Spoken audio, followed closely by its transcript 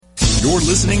You're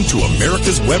listening to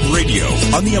America's Web Radio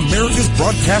on the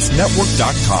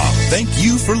AmericasBroadcastNetwork.com. Thank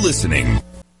you for listening.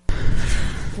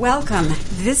 Welcome.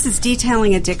 This is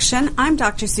Detailing Addiction. I'm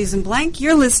Dr. Susan Blank.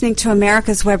 You're listening to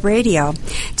America's Web Radio.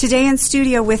 Today in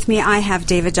studio with me, I have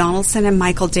David Donaldson and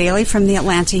Michael Daly from the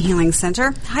Atlanta Healing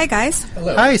Center. Hi, guys.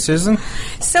 Hello. Hi, Susan.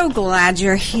 So glad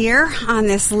you're here on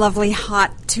this lovely,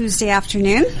 hot Tuesday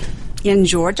afternoon in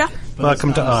Georgia.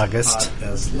 Welcome to August.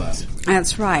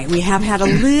 That's right. We have had a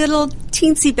little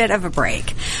teensy bit of a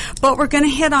break. But we're going to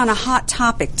hit on a hot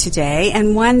topic today,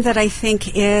 and one that I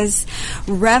think is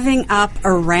revving up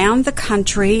around the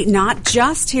country, not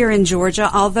just here in Georgia,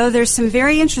 although there's some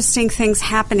very interesting things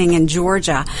happening in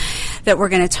Georgia that we're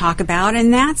going to talk about,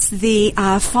 and that's the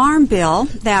farm bill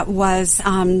that was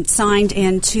signed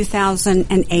in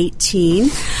 2018.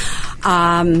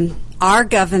 Our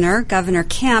governor, Governor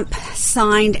Kemp,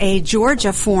 signed a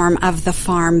Georgia form of the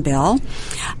Farm Bill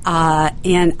on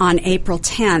April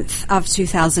 10th of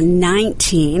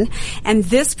 2019. And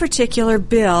this particular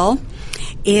bill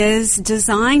is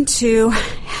designed to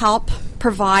help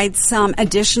provide some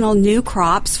additional new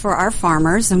crops for our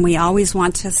farmers. And we always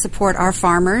want to support our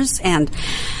farmers and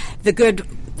the good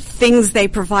things they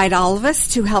provide all of us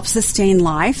to help sustain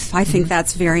life. I think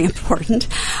that's very important.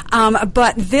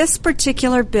 But this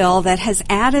particular bill that has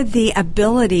added the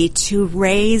ability to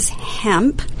raise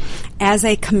hemp as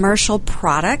a commercial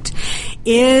product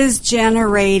is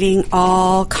generating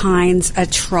all kinds of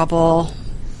trouble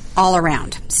all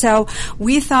around. So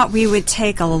we thought we would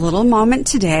take a little moment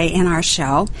today in our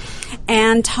show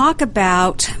and talk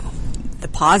about the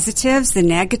positives, the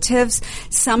negatives,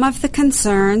 some of the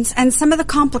concerns, and some of the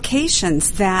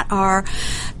complications that are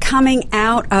coming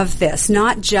out of this,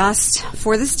 not just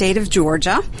for the state of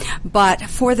Georgia, but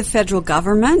for the federal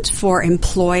government, for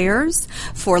employers,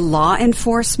 for law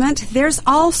enforcement. There's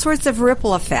all sorts of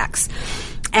ripple effects.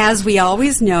 As we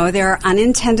always know, there are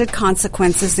unintended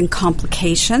consequences and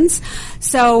complications.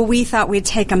 So we thought we'd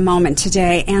take a moment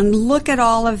today and look at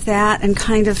all of that and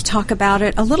kind of talk about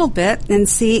it a little bit and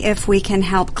see if we can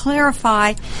help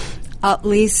clarify at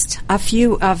least a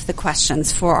few of the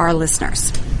questions for our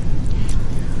listeners.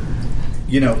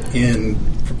 You know, in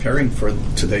preparing for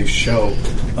today's show,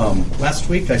 last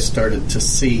week I started to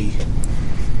see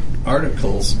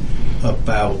articles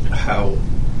about how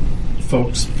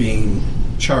folks being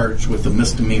charged with a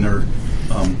misdemeanor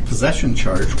possession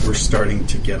charge were starting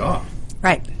to get off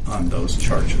on those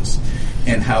charges,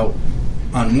 and how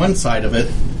on one side of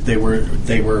it they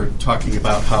were talking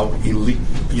about how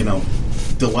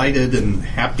delighted and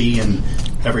happy and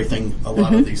everything a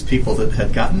lot of these people that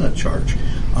had gotten a charge.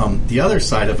 The other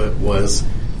side of it was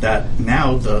that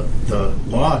now the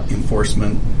law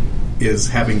enforcement is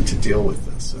having to deal with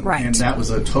this. And that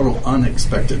was a total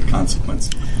unexpected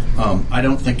consequence. I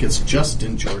don't think it's just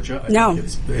in Georgia. I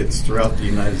think it's throughout the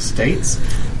United States.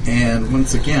 And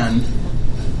once again,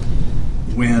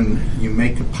 when you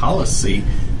make a policy,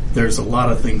 there's a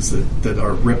lot of things that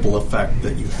are ripple effect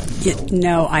that you have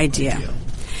no idea.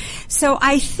 So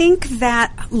I think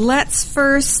that let's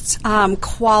first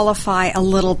qualify a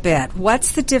little bit.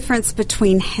 What's the difference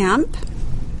between hemp,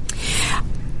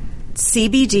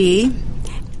 CBD,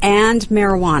 and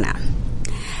marijuana?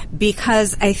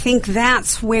 Because I think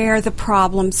that's where the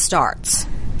problem starts.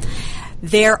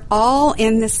 They're all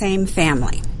in the same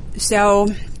family. So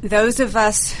those of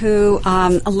us who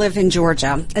live in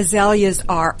Georgia, azaleas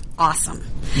are awesome.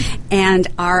 And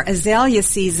our azalea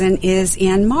season is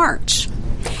in March.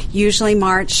 Usually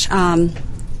March,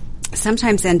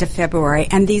 sometimes end of February,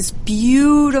 and these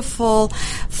beautiful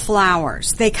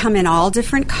flowers. They come in all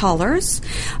different colors.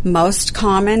 Most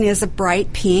common is a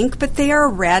bright pink, but they are a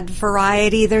red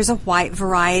variety, there's a white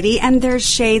variety, and there's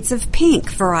shades of pink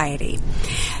variety.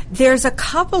 There's a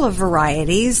couple of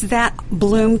varieties that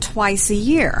bloom twice a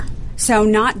year. So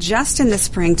not just in the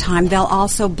springtime, they'll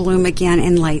also bloom again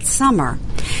in late summer.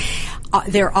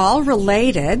 They're all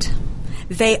related.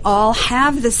 They all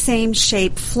have the same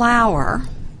shape flower,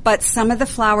 but some of the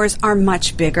flowers are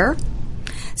much bigger.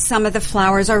 Some of the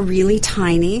flowers are really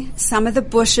tiny. Some of the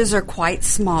bushes are quite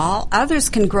small. Others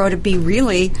can grow to be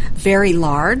really very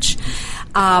large.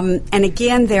 And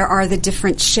again, there are the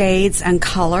different shades and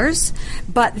colors,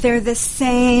 but they're the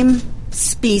same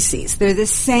species. They're the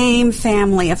same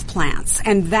family of plants.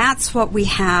 And that's what we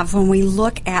have when we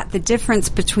look at the difference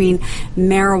between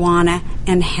marijuana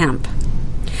and hemp.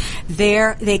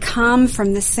 They come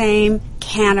from the same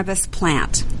cannabis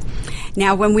plant.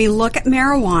 Now, when we look at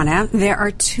marijuana, there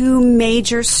are two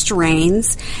major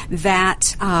strains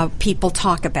that people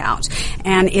talk about.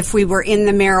 And if we were in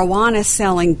the marijuana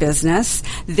selling business,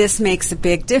 this makes a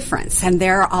big difference. And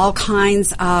there are all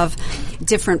kinds of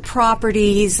different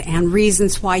properties and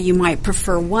reasons why you might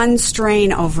prefer one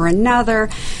strain over another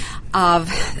of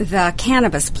the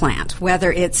cannabis plant,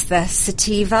 whether it's the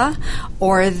sativa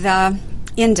or the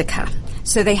indica.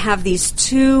 So they have these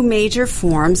two major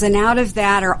forms, and out of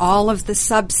that are all of the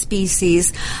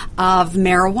subspecies of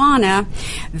marijuana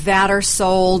that are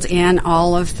sold in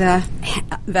all of the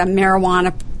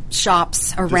marijuana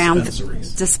shops around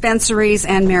dispensaries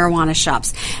and marijuana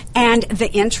shops. And the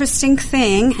interesting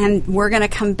thing, and we're going to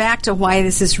come back to why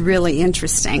this is really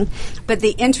interesting, but the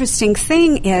interesting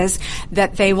thing is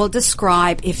that they will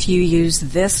describe if you use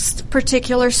this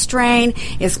particular strain,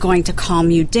 it's going to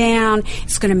calm you down,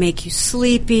 it's going to make you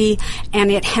sleepy,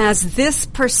 and it has this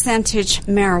percentage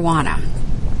marijuana,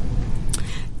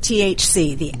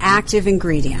 THC, the active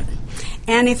ingredient.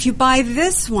 And if you buy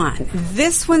this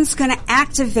one's going to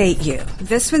activate you.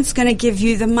 This one's going to give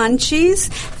you the munchies.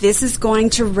 This is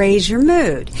going to raise your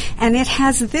mood. And it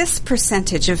has this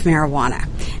percentage of marijuana.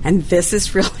 And this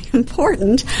is really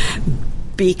important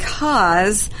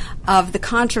because of the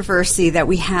controversy that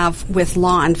we have with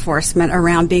law enforcement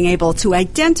around being able to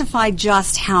identify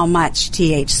just how much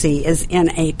THC is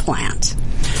in a plant.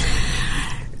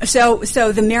 So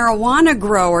the marijuana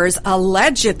growers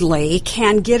allegedly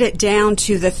can get it down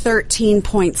to the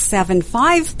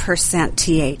 13.75%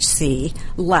 THC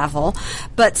level,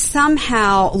 but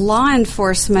somehow law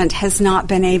enforcement has not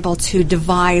been able to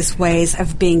devise ways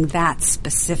of being that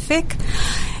specific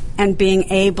and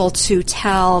being able to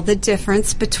tell the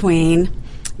difference between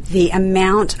the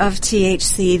amount of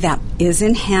THC that is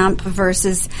in hemp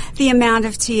versus the amount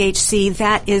of THC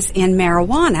that is in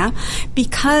marijuana,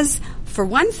 because for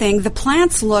one thing, the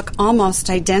plants look almost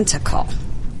identical.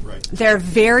 Right. They're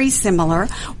very similar.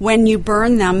 When you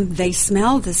burn them, they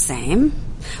smell the same.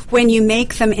 When you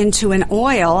make them into an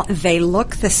oil, they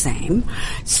look the same.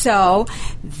 So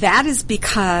that is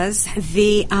because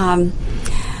the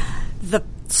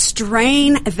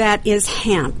strain that is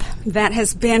hemp, that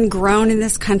has been grown in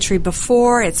this country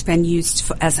before. It's been used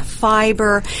as a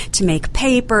fiber to make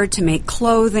paper, to make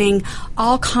clothing,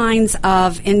 all kinds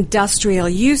of industrial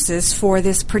uses for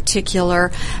this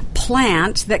particular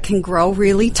plant that can grow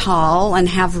really tall and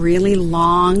have really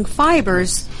long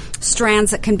fibers,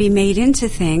 strands that can be made into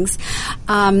things.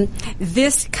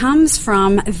 This comes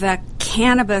from the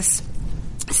cannabis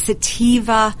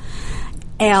sativa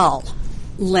L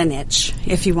lineage,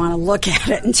 if you want to look at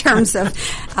it in terms of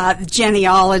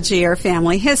genealogy or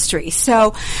family history.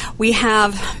 So we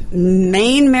have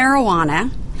main marijuana,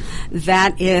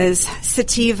 that is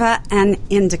sativa and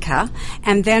indica,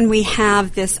 and then we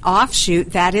have this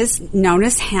offshoot that is known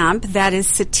as hemp, that is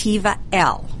sativa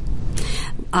L,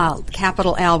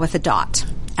 capital L with a dot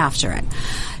after it.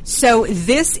 So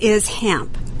this is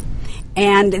hemp.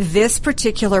 And this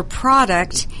particular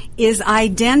product is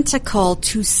identical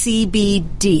to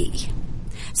CBD.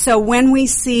 So when we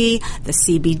see the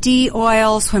CBD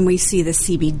oils, when we see the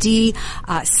CBD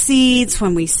seeds,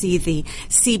 when we see the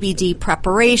CBD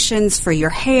preparations for your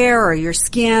hair or your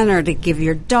skin or to give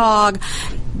your dog,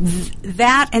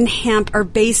 that and hemp are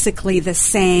basically the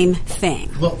same thing.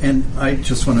 Well, and I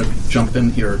just want to jump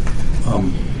in here.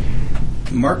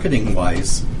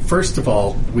 Marketing-wise, first of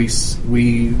all, we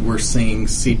were seeing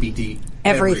CBD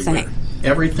everything. Everywhere.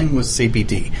 Everything was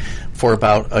CBD for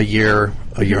about a year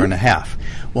and a half.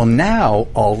 Well, now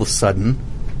all of a sudden,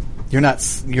 you're not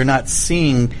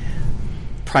seeing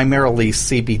primarily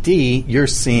CBD. You're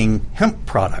seeing hemp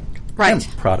product. Right.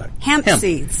 Hemp product. Hemp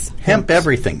seeds. Hemp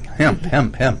everything. Hemp.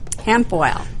 Hemp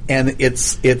oil. And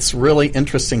it's really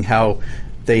interesting how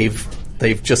they've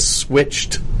just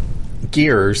switched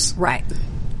gears. Right.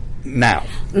 Now.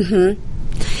 Mm-hmm.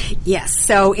 Yes.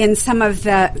 So in some of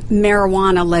the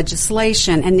marijuana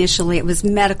legislation, initially it was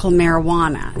medical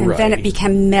marijuana, and then it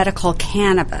became medical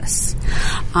cannabis.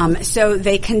 So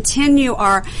they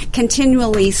continually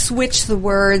switch the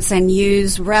words and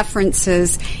use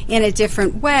references in a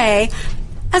different way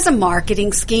as a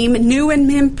marketing scheme, new and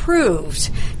improved,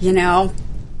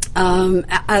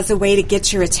 as a way to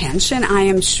get your attention, I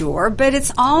am sure, but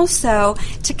it's also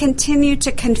to continue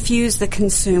to confuse the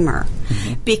consumer,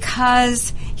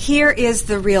 because here is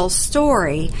the real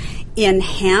story. In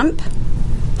hemp,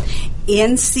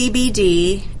 in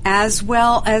CBD, as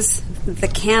well as the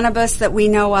cannabis that we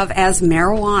know of as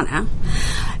marijuana,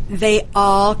 they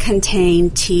all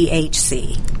contain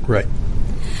THC. Right.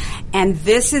 And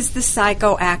this is the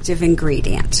psychoactive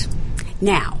ingredient.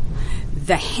 Now,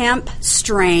 the hemp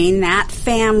strain, that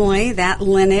family, that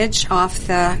lineage off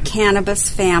the cannabis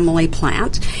family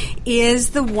plant,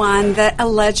 is the one that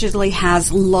allegedly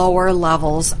has lower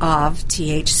levels of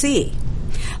THC,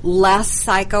 less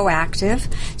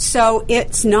psychoactive. So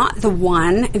it's not the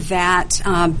one that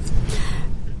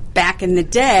back in the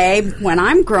day when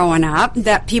I'm growing up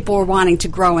that people were wanting to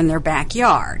grow in their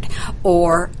backyard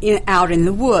or out in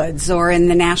the woods or in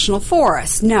the national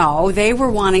forest. No, they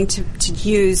were wanting to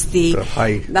use the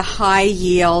high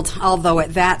yield, although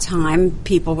at that time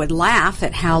people would laugh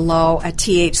at how low a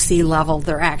THC level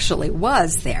there actually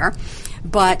was there.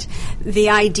 But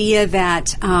the idea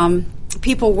that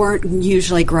people weren't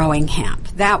usually growing hemp,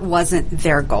 that wasn't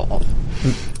their goal.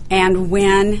 And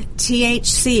when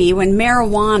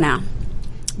marijuana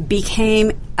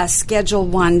became a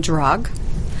Schedule I drug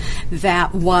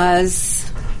that was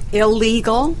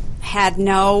illegal, had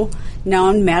no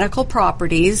known medical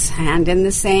properties, and in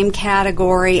the same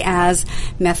category as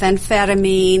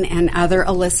methamphetamine and other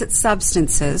illicit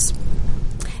substances,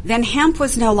 then hemp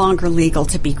was no longer legal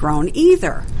to be grown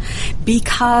either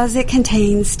because it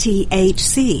contains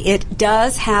THC. It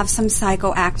does have some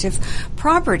psychoactive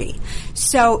property.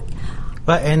 So,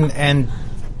 but and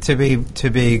to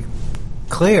be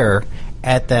clear,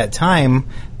 at that time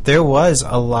there was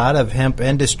a lot of hemp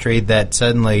industry that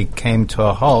suddenly came to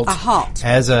a halt.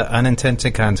 As an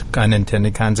unintended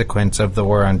consequence of the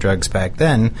war on drugs back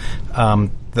then.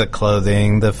 The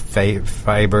clothing, the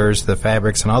fibers, the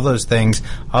fabrics, and all those things,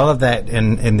 all of that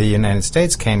in the United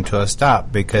States came to a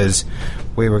stop because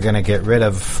we were going to get rid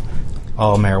of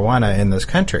all marijuana in this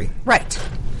country. Right.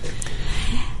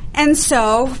 And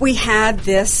so we had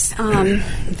this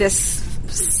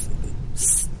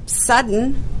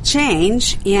sudden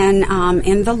change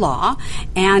in the law,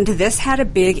 and this had a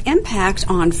big impact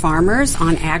on farmers,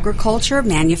 on agriculture,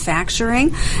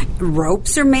 manufacturing.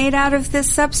 Ropes are made out of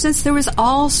this substance. There was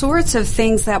all sorts of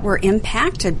things that were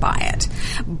impacted by it.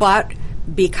 But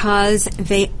because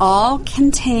they all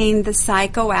contain the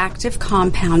psychoactive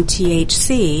compound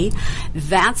THC,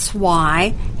 that's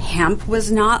why hemp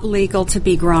was not legal to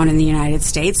be grown in the United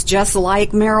States, just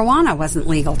like marijuana wasn't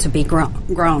legal to be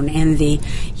grown in the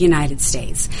United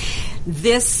States.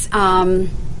 This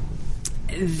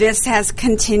has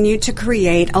continued to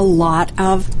create a lot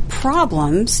of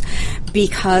problems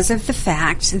because of the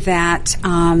fact that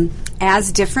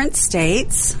as different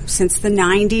states, since the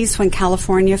 90s when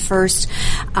California first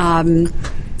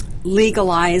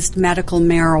legalized medical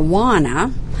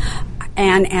marijuana,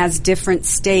 and as different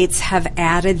states have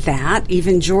added that,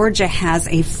 even Georgia has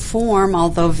a form,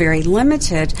 although very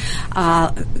limited,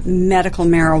 medical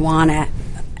marijuana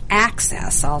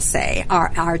access, I'll say.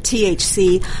 Our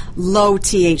THC, low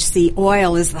THC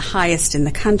oil is the highest in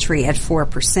the country at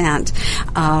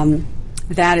 4%.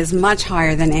 That is much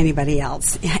higher than anybody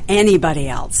else.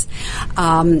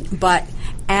 But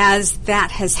as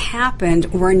that has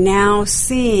happened, we're now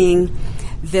seeing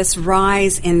this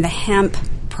rise in the hemp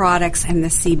products and the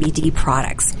CBD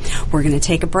products. We're going to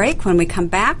take a break. When we come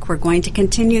back, we're going to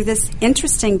continue this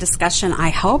interesting discussion, I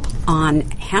hope, on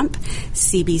hemp,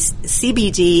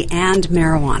 CBD, and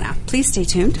marijuana. Please stay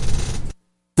tuned.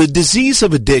 The disease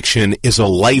of addiction is a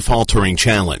life-altering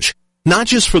challenge, not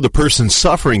just for the person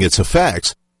suffering its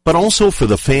effects, but also for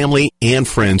the family and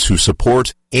friends who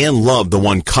support and love the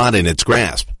one caught in its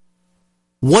grasp.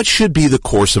 What should be the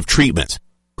course of treatment?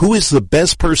 Who is the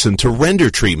best person to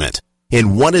render treatment?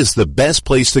 And what is the best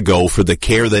place to go for the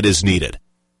care that is needed?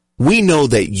 We know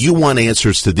that you want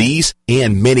answers to these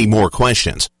and many more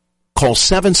questions. Call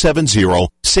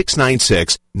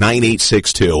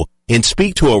 770-696-9862 and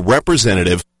speak to a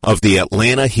representative of the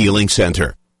Atlanta Healing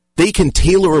Center. They can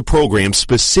tailor a program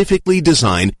specifically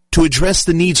designed to address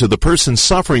the needs of the person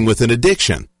suffering with an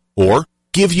addiction, or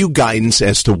give you guidance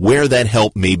as to where that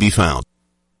help may be found.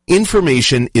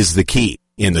 Information is the key,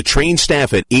 and the trained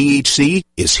staff at AHC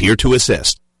is here to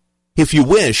assist. If you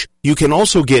wish, you can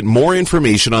also get more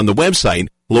information on the website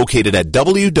located at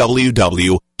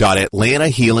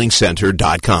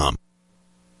www.atlantahealingcenter.com.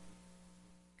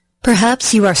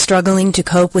 Perhaps you are struggling to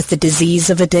cope with the disease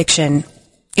of addiction.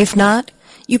 If not,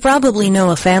 you probably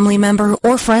know a family member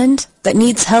or friend that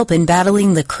needs help in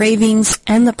battling the cravings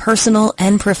and the personal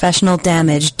and professional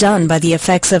damage done by the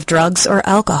effects of drugs or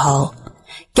alcohol.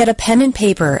 Get a pen and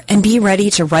paper and be ready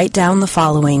to write down the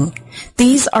following.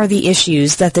 These are the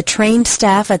issues that the trained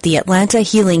staff at the Atlanta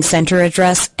Healing Center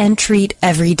address and treat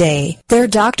every day. Their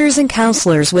doctors and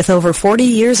counselors with over 40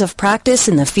 years of practice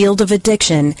in the field of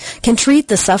addiction can treat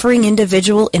the suffering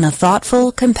individual in a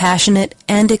thoughtful, compassionate,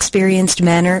 and experienced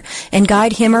manner and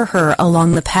guide him or her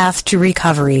along the path to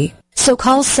recovery. So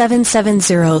call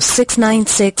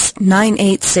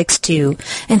 770-696-9862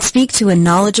 and speak to a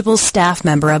knowledgeable staff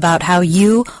member about how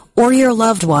you or your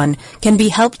loved one can be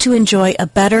helped to enjoy a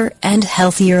better and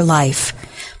healthier life.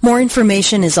 More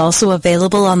information is also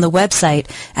available on the website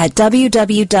at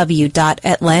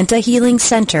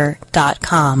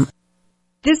www.atlantahealingcenter.com.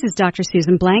 This is Dr.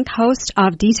 Susan Blank, host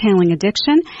of Detailing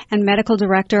Addiction and medical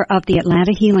director of the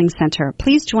Atlanta Healing Center.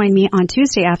 Please join me on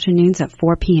Tuesday afternoons at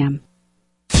 4 p.m.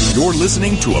 You're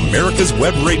listening to America's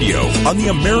Web Radio on the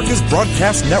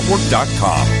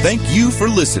AmericasBroadcastNetwork.com. Thank you for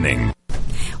listening.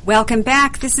 Welcome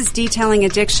back. This is Detailing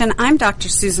Addiction. I'm Dr.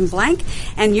 Susan Blank,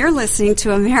 and you're listening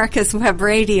to America's Web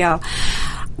Radio.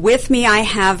 With me, I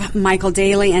have Michael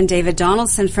Daly and David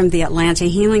Donaldson from the Atlanta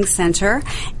Healing Center,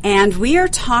 and we are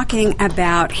talking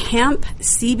about hemp,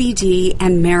 CBD,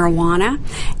 and marijuana,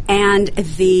 and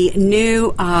the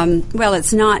new, well,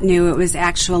 it's not new, it was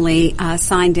actually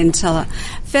signed into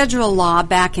federal law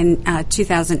back in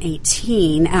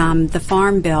 2018, the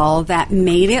Farm Bill that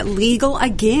made it legal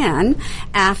again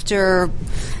after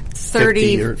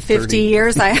 50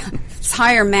 years. It's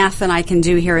higher math than I can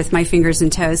do here with my fingers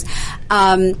and toes.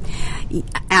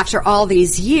 After all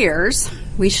these years,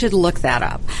 we should look that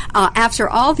up. After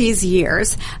all these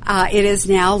years, it is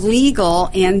now legal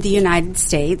in the United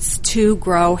States to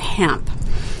grow hemp.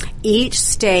 Each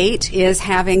state is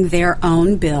having their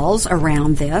own bills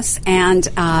around this, and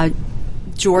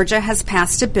Georgia has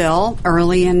passed a bill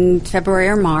early in February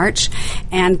or March,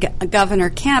 and Governor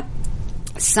Kemp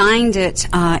signed it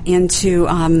into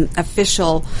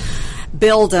official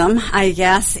billdom, I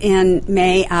guess, in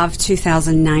May of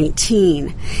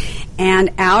 2019. And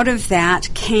out of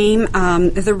that came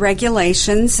the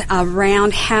regulations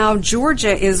around how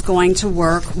Georgia is going to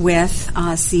work with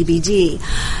CBD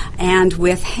and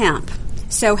with hemp.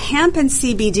 So hemp and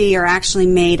CBD are actually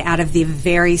made out of the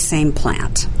very same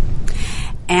plant.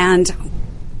 And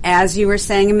as you were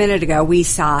saying a minute ago, we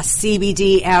saw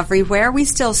CBD everywhere. We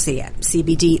still see it.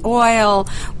 CBD oil,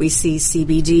 we see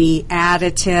CBD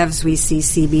additives, we see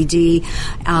CBD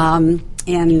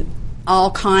in all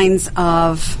kinds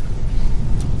of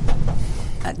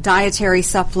dietary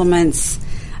supplements,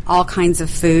 all kinds of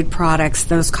food products,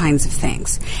 those kinds of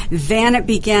things. Then it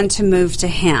began to move to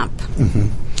hemp. Mm-hmm.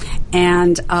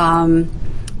 And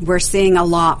we're seeing a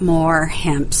lot more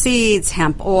hemp seeds,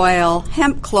 hemp oil,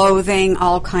 hemp clothing,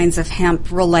 all kinds of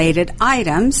hemp-related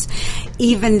items.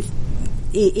 Even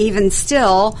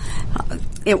still,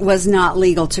 it was not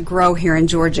legal to grow here in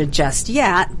Georgia just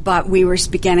yet, but we were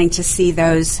beginning to see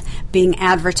those being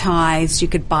advertised. You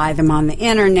could buy them on the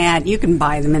Internet. You can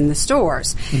buy them in the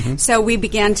stores. Mm-hmm. So we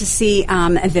began to see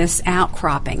this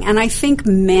outcropping. And I think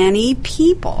many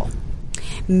people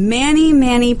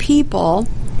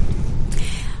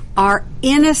are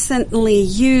innocently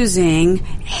using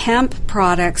hemp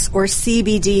products or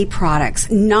CBD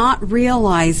products, not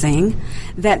realizing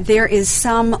that there is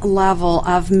some level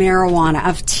of marijuana,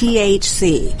 of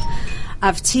THC,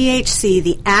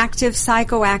 the active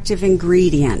psychoactive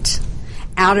ingredient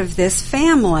out of this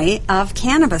family of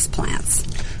cannabis plants.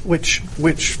 Which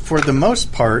for the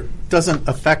most part doesn't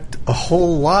affect a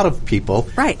whole lot of people.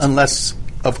 Right. Unless,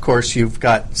 of course, you've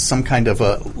got some kind of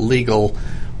a legal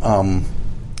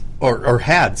or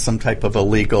had some type of a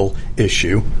legal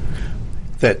issue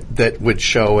that would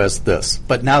show as this.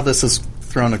 But now this has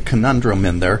thrown a conundrum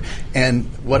in there. And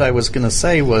what I was going to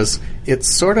say was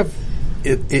it's sort of,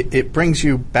 it brings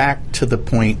you back to the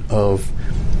point of,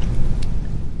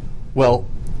 well,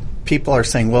 people are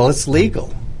saying, well, it's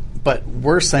legal. But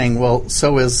we're saying, well,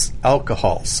 so is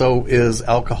alcohol. So is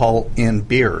alcohol in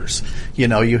beers. You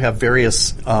know, you have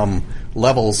various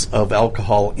levels of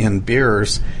alcohol in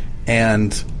beers,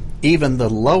 and even the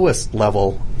lowest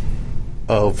level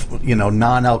of,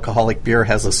 non-alcoholic beer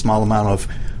has a small amount of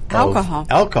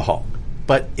alcohol.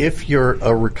 But if you're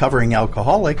a recovering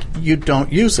alcoholic, you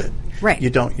don't use it. Right.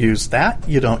 You don't use that.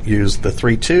 You don't use the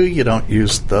 3.2. You don't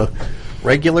use the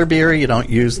regular beer. You don't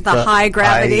use the high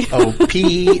gravity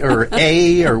IOP or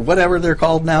A or whatever they're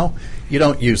called now. You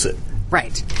don't use it.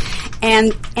 Right.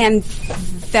 And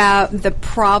the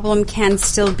problem can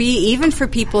still be, even for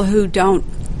people who don't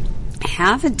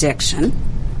have addiction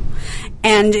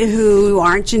and who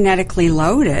aren't genetically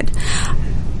loaded,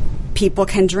 people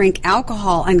can drink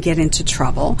alcohol and get into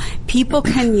trouble. People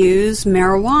can use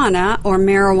marijuana or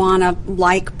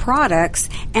marijuana-like products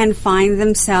and find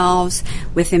themselves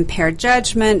with impaired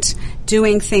judgment,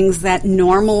 doing things that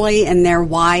normally in their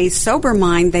wise, sober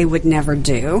mind they would never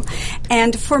do.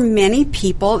 And for many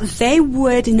people, they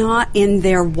would not in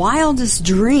their wildest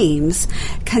dreams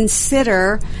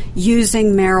consider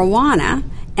using marijuana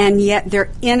and yet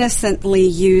they're innocently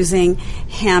using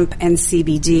hemp and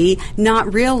CBD,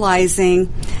 not realizing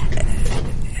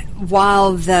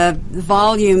while the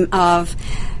volume of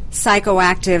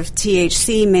psychoactive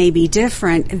THC may be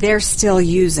different, they're still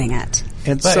using it.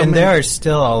 And there are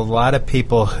still a lot of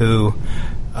people who,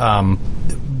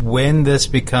 when this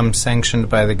becomes sanctioned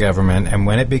by the government and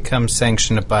when it becomes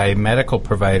sanctioned by medical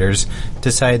providers,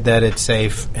 decide that it's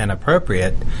safe and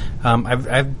appropriate.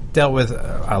 I've dealt with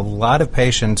a lot of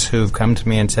patients who've come to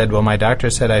me and said, well, my doctor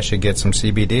said I should get some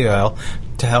CBD oil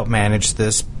to help manage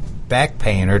this back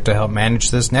pain or to help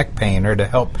manage this neck pain or to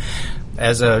help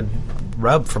as a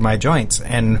rub for my joints.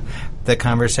 And the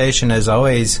conversation is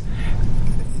always,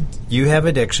 you have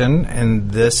addiction,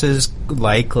 and this is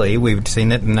likely, we've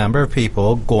seen it in a number of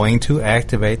people, going to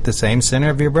activate the same center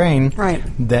of your brain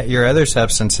that your other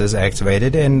substances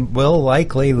activated and will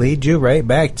likely lead you right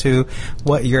back to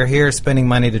what you're here spending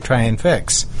money to try and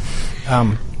fix.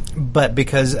 But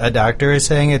because a doctor is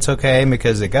saying it's okay, and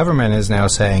because the government is now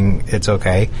saying it's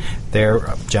okay,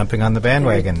 they're jumping on the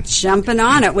bandwagon. They're jumping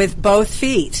on it with both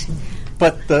feet.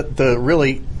 But the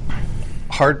really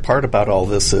hard part about all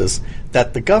this is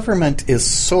that the government is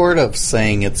sort of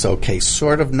saying it's okay,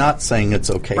 sort of not saying it's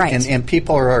okay. Right. And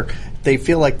people they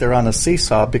feel like they're on a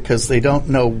seesaw because they don't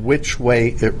know which way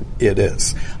it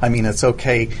is. I mean, it's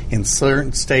okay in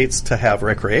certain states to have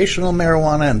recreational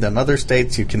marijuana, and then other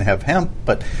states you can have hemp,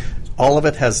 but all of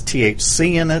it has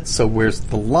THC in it, so where's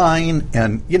the line?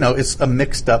 And, it's a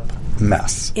mixed-up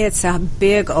mess. It's a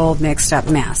big old mixed-up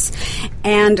mess.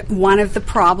 And one of the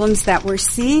problems that we're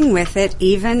seeing with it,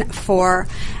 even for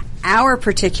our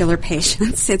particular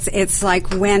patients, it's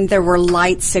like when there were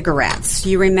light cigarettes.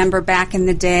 You remember back in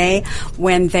the day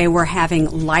when they were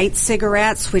having light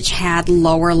cigarettes, which had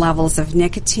lower levels of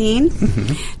nicotine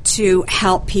to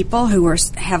help people who were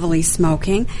heavily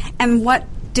smoking. And what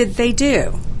did they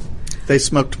do? They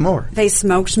smoked more. They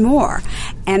smoked more.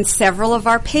 And several of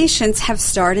our patients have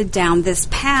started down this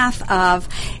path of,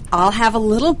 I'll have a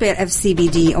little bit of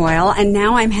CBD oil, and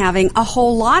now I'm having a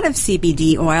whole lot of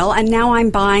CBD oil, and now I'm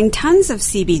buying tons of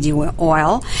CBD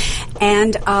oil.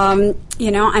 And,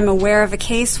 I'm aware of a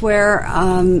case where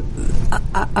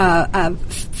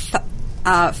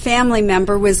a family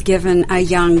member was given a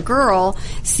young girl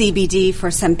CBD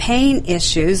for some pain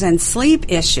issues and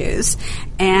sleep issues,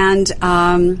 and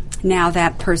now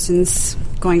that person's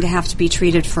going to have to be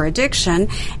treated for addiction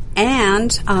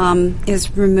and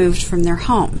is removed from their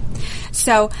home.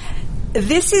 So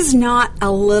this is not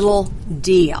a little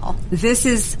deal. This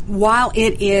is, while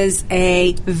it is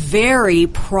a very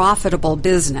profitable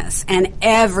business and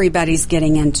everybody's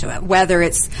getting into it, whether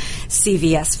it's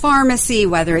CVS Pharmacy,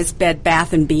 whether it's Bed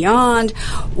Bath & Beyond,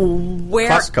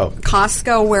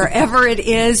 Costco, wherever it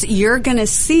is, you're going to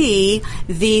see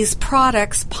these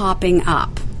products popping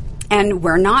up. And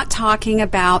we're not talking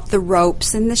about the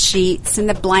ropes and the sheets and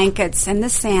the blankets and the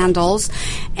sandals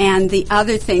and the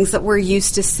other things that we're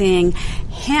used to seeing.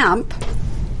 Hemp,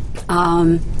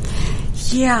 anyway.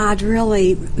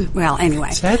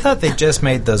 See, I thought they just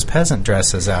made those peasant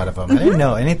dresses out of them. I didn't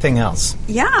know anything else.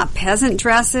 Yeah, peasant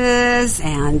dresses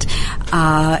and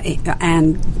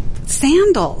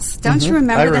sandals. Don't you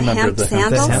remember the hemp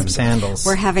sandals? The hemp sandals.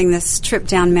 We're having this trip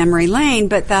down memory lane,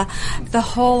 but the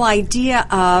whole idea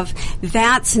of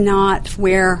that's not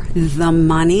where the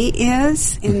money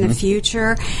is in the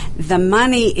future. The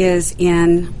money is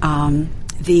in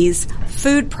these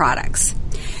food products.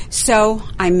 So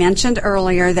I mentioned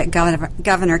earlier that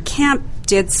Governor Kemp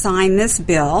did sign this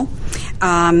bill.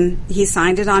 He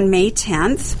signed it on May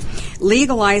 10th,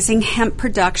 legalizing hemp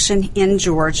production in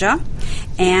Georgia,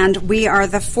 and we are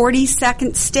the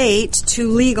 42nd state to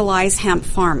legalize hemp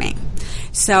farming.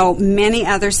 So many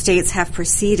other states have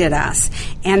preceded us,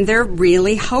 and they're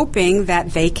really hoping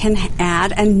that they can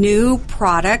add a new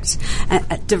product,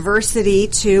 a diversity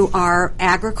to our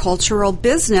agricultural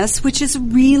business, which is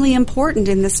really important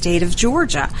in the state of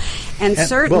Georgia. And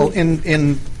certainly, well,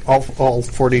 in all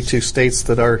 42 states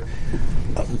that are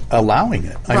allowing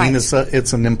it. I mean,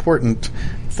 it's an important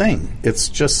thing. It's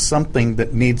just something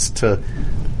that needs to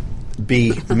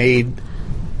be made.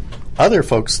 Other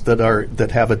folks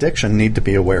that have addiction need to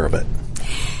be aware of it.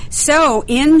 So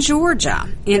in Georgia,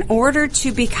 in order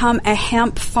to become a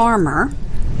hemp farmer,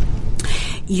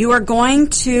 you are going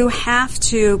to have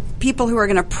to, people who are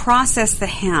going to process the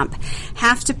hemp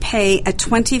have to pay a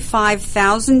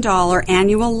 $25,000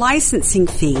 annual licensing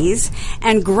fees,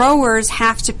 and growers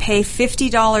have to pay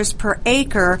 $50 per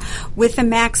acre with a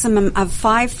maximum of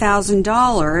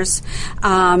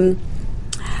 $5,000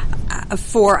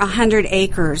 for 100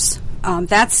 acres.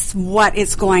 That's what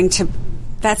it's going to,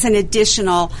 that's an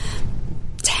additional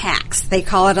tax. They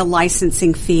call it a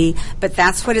licensing fee, but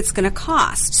that's what it's going to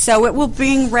cost. So it will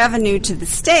bring revenue to the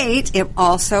state. It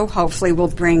also hopefully will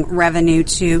bring revenue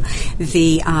to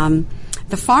the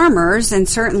farmers and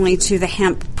certainly to the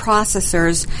hemp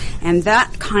processors and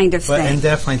that kind of thing. And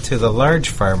definitely to the large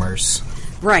farmers.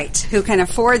 Right, who can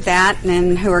afford that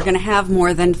and who are going to have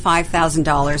more than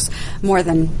 $5,000, more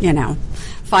than,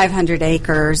 500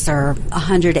 acres or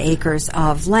 100 acres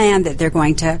of land that they're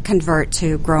going to convert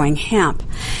to growing hemp.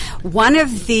 One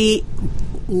of the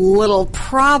little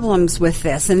problems with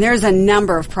this, and there's a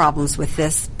number of problems with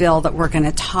this bill that we're going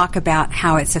to talk about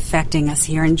how it's affecting us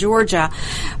here in Georgia,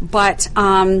 but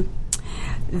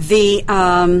the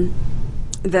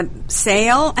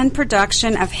sale and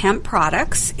production of hemp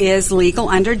products is legal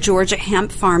under Georgia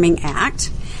Hemp Farming Act.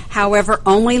 However,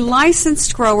 only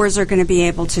licensed growers are going to be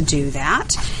able to do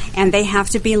that, and they have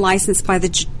to be licensed by the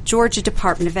Georgia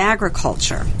Department of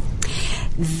Agriculture.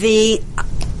 The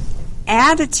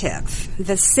additive,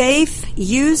 the safe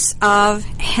use of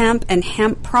hemp and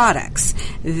hemp products,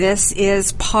 this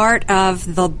is part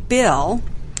of the bill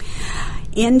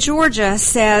in Georgia,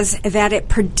 says that it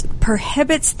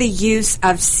prohibits the use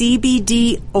of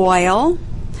CBD oil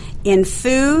in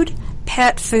food,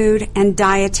 pet food, and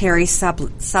dietary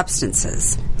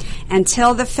substances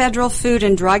until the Federal Food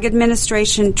and Drug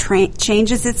Administration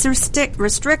changes its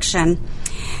restriction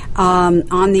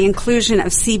on the inclusion of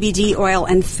CBD oil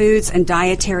in foods and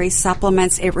dietary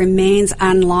supplements. It remains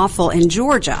unlawful in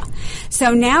Georgia.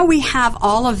 So now we have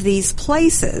all of these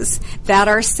places that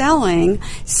are selling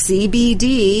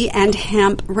CBD and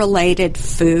hemp-related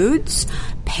foods,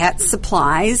 pet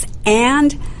supplies,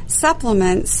 and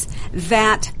supplements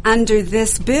that under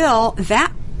this bill,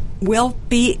 that will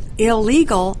be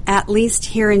illegal, at least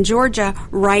here in Georgia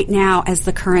right now as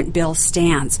the current bill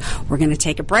stands. We're going to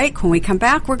take a break. When we come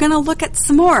back, we're going to look at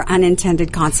some more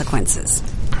unintended consequences.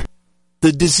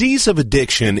 The disease of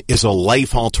addiction is a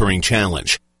life-altering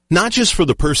challenge, not just for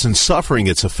the person suffering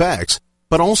its effects,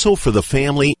 but also for the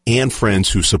family and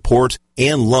friends who support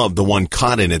and love the one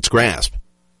caught in its grasp.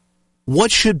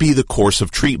 What should be the course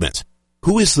of treatment?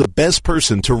 Who is the best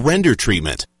person to render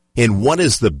treatment? And what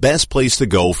is the best place to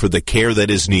go for the care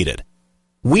that is needed?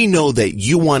 We know that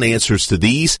you want answers to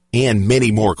these and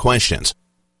many more questions.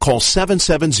 Call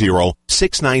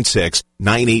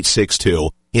 770-696-9862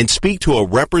 and speak to a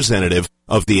representative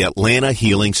of the Atlanta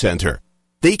Healing Center.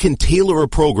 They can tailor a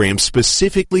program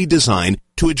specifically designed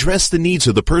to address the needs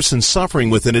of the person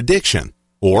suffering with an addiction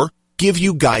or give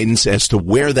you guidance as to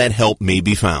where that help may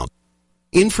be found.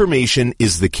 Information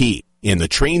is the key, and the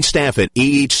trained staff at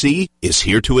AHC is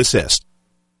here to assist.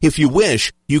 If you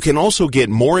wish, you can also get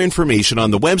more information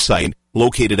on the website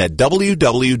located at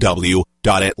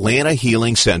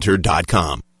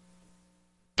www.atlantahealingcenter.com.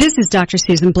 This is Dr.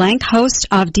 Susan Blank, host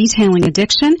of Detailing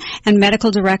Addiction and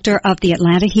medical director of the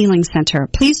Atlanta Healing Center.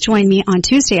 Please join me on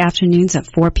Tuesday afternoons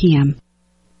at 4 p.m.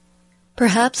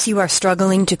 Perhaps you are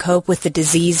struggling to cope with the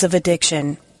disease of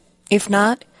addiction. If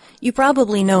not, you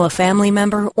probably know a family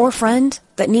member or friend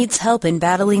that needs help in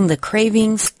battling the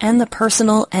cravings and the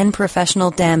personal and professional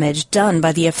damage done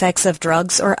by the effects of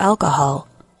drugs or alcohol.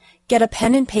 Get a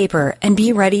pen and paper and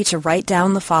be ready to write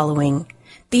down the following.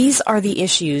 These are the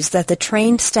issues that the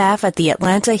trained staff at the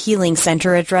Atlanta Healing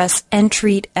Center address and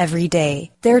treat every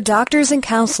day. Their doctors and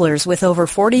counselors with over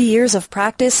 40 years of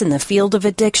practice in the field of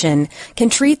addiction can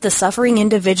treat the suffering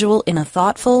individual in a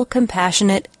thoughtful,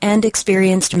 compassionate, and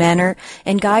experienced manner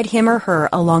and guide him or her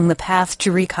along the path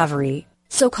to recovery.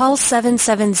 So call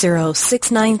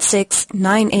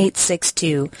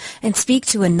 770-696-9862 and speak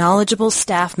to a knowledgeable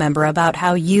staff member about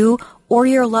how you or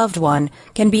your loved one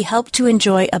can be helped to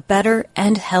enjoy a better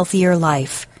and healthier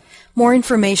life. More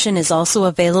information is also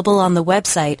available on the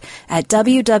website at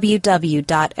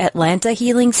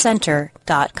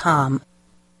www.atlantahealingcenter.com.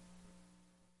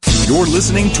 You're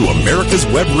listening to America's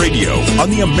Web Radio on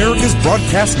the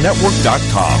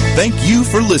AmericasBroadcastNetwork.com. Thank you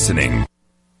for listening.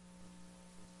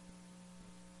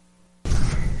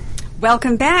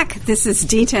 Welcome back. This is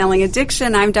Detailing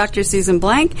Addiction. I'm Dr. Susan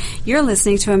Blank. You're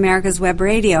listening to America's Web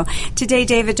Radio. Today,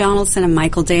 David Donaldson and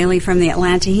Michael Daly from the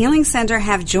Atlanta Healing Center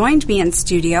have joined me in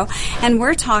studio, and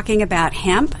we're talking about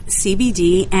hemp,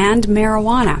 CBD, and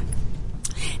marijuana,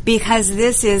 because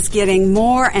this is getting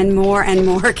more and more and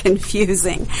more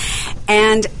confusing.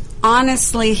 And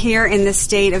honestly, here in the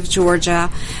state of Georgia,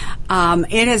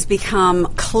 it has become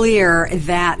clear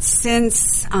that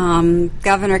since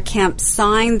Governor Kemp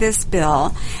signed this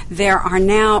bill, there are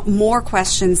now more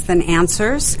questions than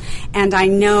answers. And I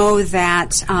know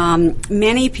that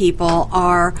many people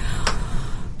are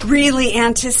really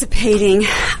anticipating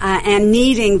and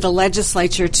needing the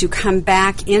legislature to come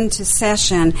back into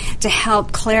session to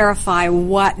help clarify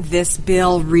what this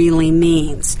bill really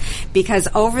means. Because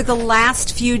over the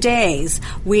last few days,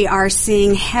 we are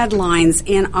seeing headlines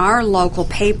in our local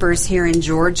papers here in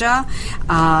Georgia.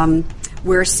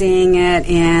 We're seeing it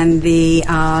in the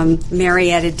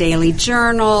Marietta Daily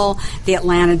Journal, the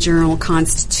Atlanta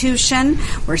Journal-Constitution.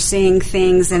 We're seeing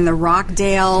things in the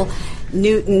Rockdale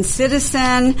Newton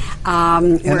Citizen.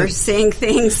 We're seeing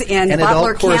things in Butler County. And it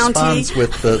all corresponds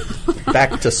with the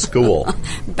back to school.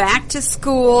 Back to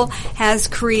school has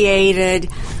created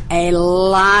a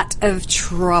lot of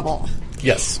trouble.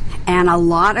 Yes. And a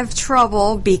lot of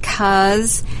trouble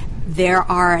because there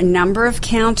are a number of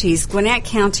counties. Gwinnett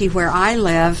County, where I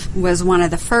live, was one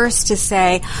of the first to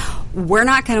say, we're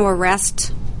not going to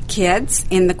arrest kids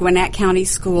in the Gwinnett County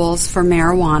schools for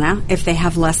marijuana if they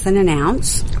have less than an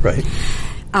ounce. Right.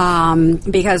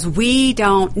 Because we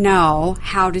don't know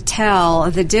how to tell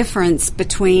the difference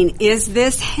between, is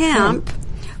this hemp,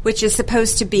 which is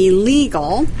supposed to be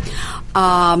legal,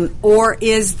 or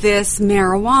is this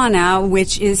marijuana,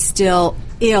 which is still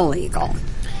illegal?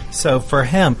 So for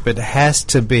hemp, it has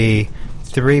to be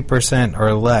 3%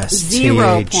 or less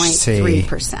 0.3%.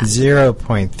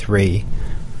 THC.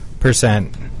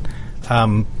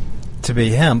 0.3%. To be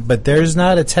hemp, but there's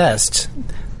not a test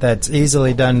that's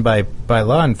easily done by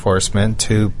law enforcement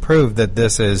to prove that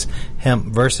this is hemp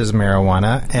versus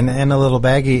marijuana. And in a little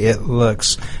baggie, it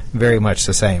looks very much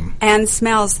the same. And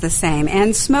smells the same.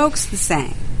 And smokes the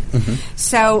same. Mm-hmm.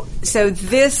 So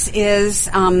this is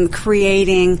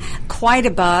creating quite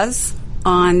a buzz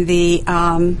on the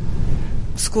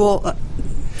school.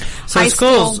 So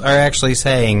schools are actually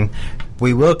saying,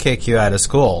 we will kick you out of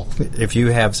school if you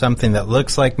have something that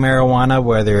looks like marijuana,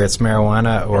 whether it's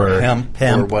marijuana or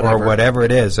hemp or whatever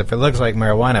it is. If it looks like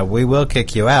marijuana, we will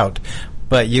kick you out,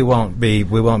 but we won't be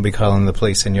calling the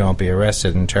police, and you won't be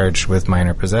arrested and charged with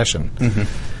minor possession. Mm-hmm.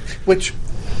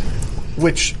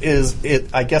 Which is it?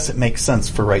 I guess it makes sense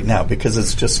for right now because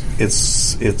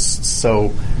it's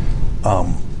so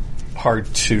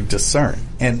hard to discern.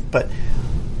 But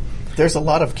there's a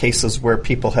lot of cases where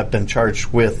people have been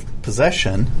charged with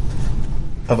possession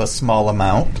of a small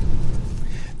amount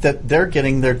that they're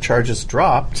getting their charges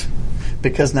dropped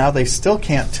because now they still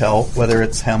can't tell whether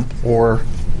it's hemp or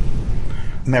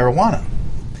marijuana.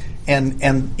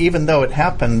 And even though it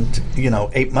happened,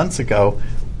 8 months ago,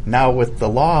 now with the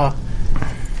law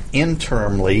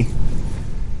interimly,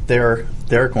 they're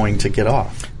going to get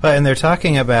off. Well, and they're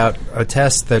talking about a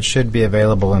test that should be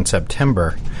available in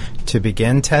September to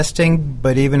begin testing,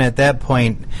 but even at that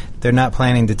point, they're not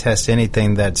planning to test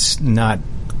anything that's not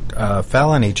a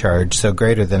felony charge, so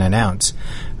greater than an ounce.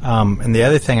 And the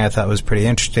other thing I thought was pretty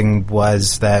interesting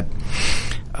was that,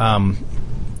 and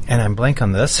I'm blank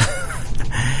on this,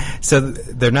 so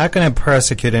they're not going to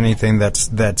prosecute anything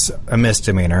that's a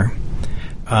misdemeanor.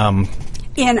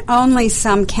 In only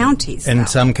some counties. In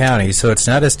some counties, so it's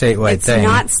not a statewide thing.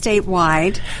 It's not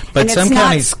statewide, but and some it's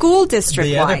counties, not school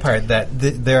district-wide. The other part, that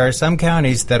there are some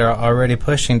counties that are already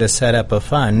pushing to set up a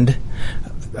fund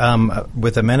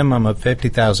with a minimum of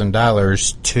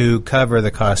 $50,000 to cover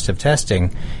the cost of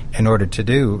testing in order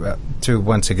to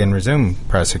once again resume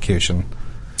prosecution.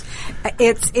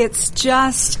 It's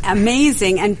just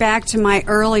amazing, and back to my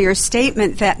earlier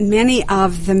statement that many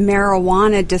of the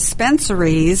marijuana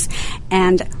dispensaries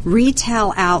and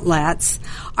retail outlets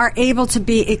are able to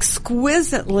be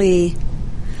exquisitely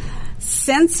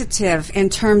sensitive in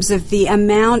terms of the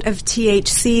amount of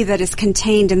THC that is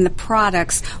contained in the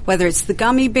products, whether it's the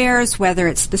gummy bears, whether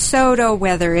it's the soda,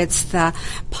 whether it's the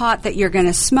pot that you're going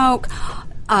to smoke.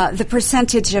 The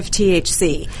percentage of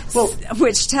THC,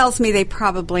 which tells me they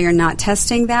probably are not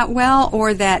testing that well,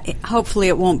 or that hopefully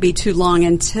it won't be too long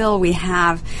until we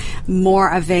have more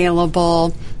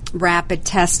available rapid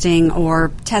testing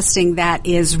or testing that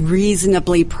is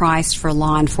reasonably priced for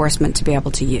law enforcement to be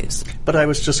able to use. But I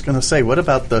was just going to say, what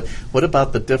about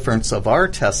the difference of our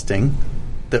testing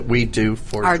that we do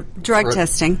for our drug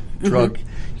testing, drug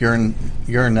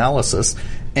urinalysis,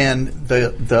 and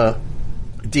the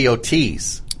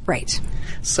DOTs? Right.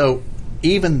 So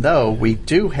even though we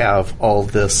do have all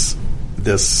this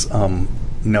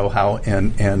know-how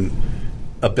and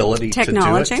ability to do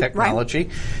it, technology,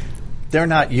 right, they're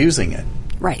not using it.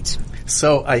 Right.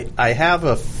 So I have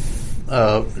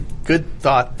a good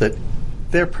thought that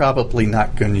they're probably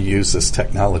not going to use this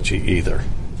technology either.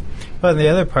 Well, the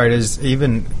other part is,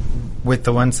 even with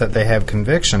the ones that they have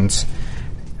convictions,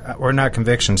 or not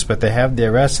convictions, but they have the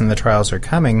arrests and the trials are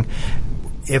coming,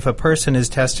 if a person is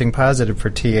testing positive for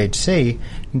THC,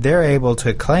 they're able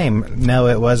to claim, no,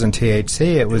 it wasn't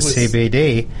THC, it was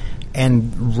CBD,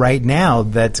 and right now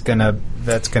that's gonna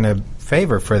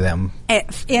favor for them.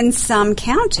 In some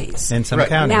counties. In some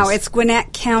counties. Now, it's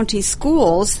Gwinnett County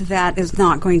Schools that is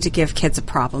not going to give kids a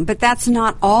problem, but that's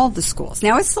not all the schools.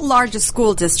 Now, it's the largest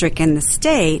school district in the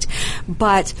state,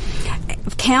 but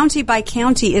county by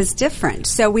county is different.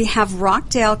 So we have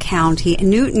Rockdale County,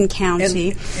 Newton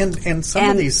County. And some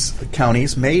of these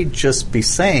counties may just be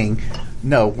saying,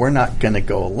 no, we're not going to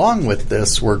go along with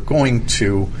this. We're going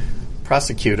to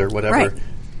prosecute or whatever. Right.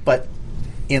 But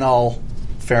in all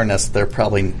fairness, they're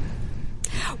probably...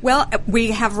 Well,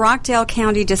 we have Rockdale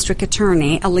County District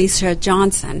Attorney Alicia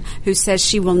Johnson, who says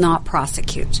she will not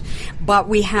prosecute. But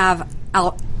we have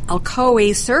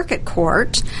Alcoa Circuit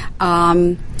Court,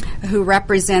 who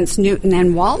represents Newton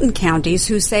and Walton counties,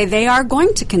 who say they are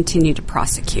going to continue to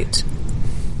prosecute.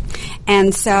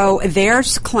 And so they're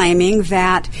claiming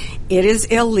that it is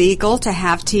illegal to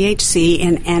have THC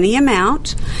in any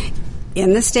amount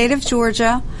in the state of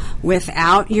Georgia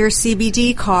without your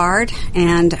CBD card,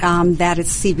 and that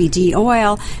it's CBD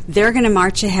oil. They're going to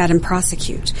march ahead and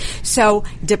prosecute. So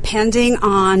depending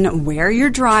on where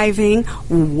you're driving,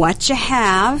 what you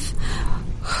have,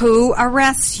 who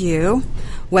arrests you,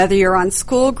 whether you're on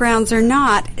school grounds or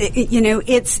not,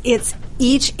 it's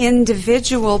each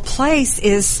individual place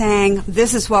is saying,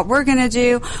 this is what we're going to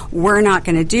do. We're not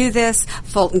going to do this.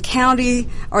 Fulton County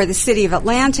or the City of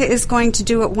Atlanta is going to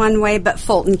do it one way, but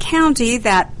Fulton County,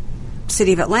 that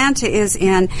City of Atlanta is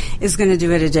in, is going to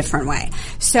do it a different way.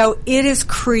 So it is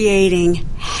creating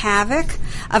havoc.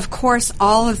 Of course,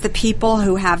 all of the people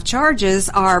who have charges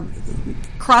are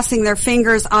crossing their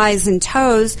fingers, eyes, and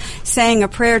toes, saying a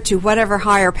prayer to whatever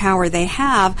higher power they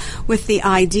have with the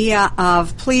idea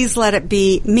of, please let it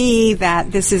be me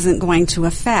that this isn't going to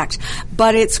affect.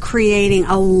 But it's creating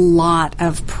a lot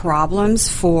of problems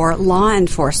for law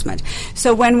enforcement.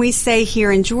 So when we say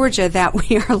here in Georgia that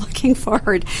we are looking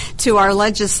forward to our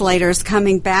legislators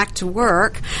coming back to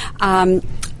work,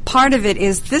 part of it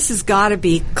is this has got to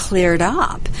be cleared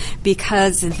up,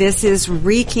 because this is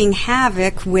wreaking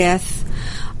havoc with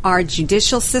our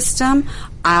judicial system.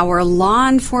 Our law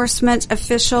enforcement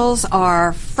officials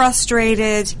are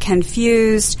frustrated,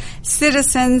 confused,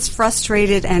 citizens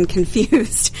frustrated and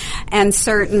confused, and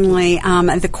certainly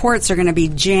the courts are going to be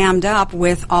jammed up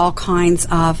with all kinds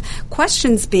of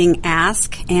questions being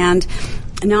asked and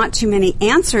not too many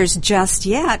answers just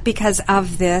yet because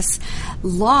of this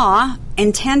law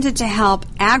intended to help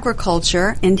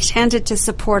agriculture, intended to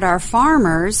support our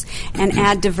farmers and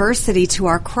add diversity to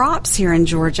our crops here in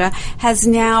Georgia, has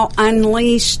now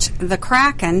unleashed the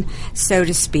Kraken, so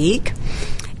to speak.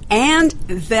 And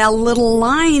the little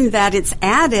line that it's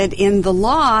added in the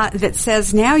law that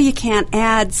says now you can't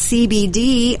add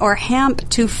CBD or hemp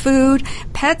to food,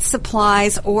 pet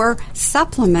supplies, or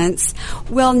supplements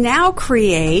will now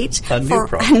create a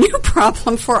new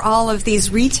problem for all of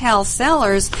these retail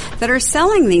sellers that are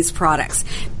selling these products.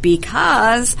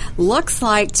 Because looks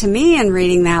like to me in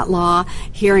reading that law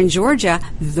here in Georgia,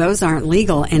 those aren't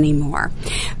legal anymore.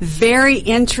 Very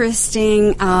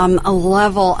interesting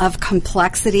level of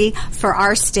complexity for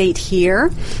our state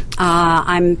here.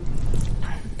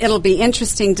 It'll be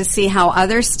interesting to see how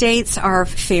other states are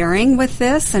faring with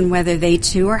this and whether they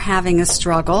too are having a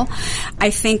struggle. I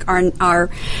think our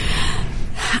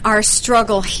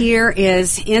struggle here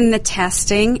is in the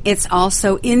testing. It's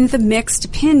also in the mixed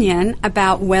opinion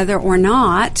about whether or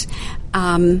not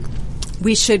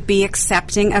we should be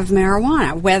accepting of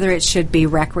marijuana, whether it should be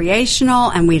recreational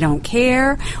and we don't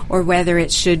care, or whether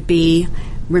it should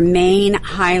remain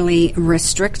highly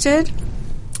restricted,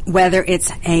 whether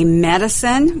it's a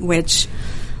medicine, which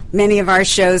many of our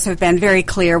shows have been very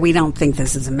clear we don't think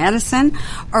this is a medicine,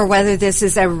 or whether this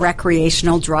is a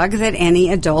recreational drug that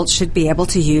any adult should be able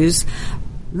to use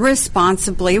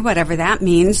responsibly, whatever that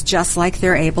means, just like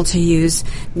they're able to use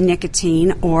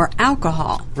nicotine or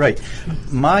alcohol. Right.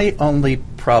 My only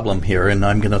problem here, and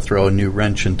I'm going to throw a new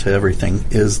wrench into everything,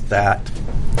 is that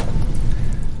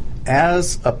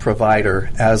as a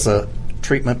provider, as a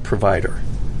treatment provider,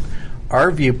 our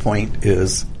viewpoint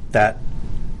is that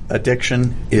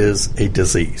addiction is a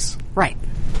disease. Right.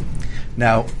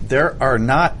 Now, there are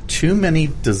not too many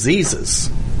diseases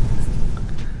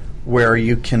where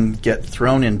you can get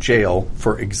thrown in jail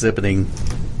for exhibiting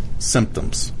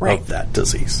symptoms of that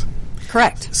disease.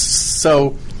 Correct.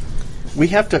 So we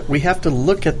have to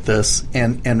look at this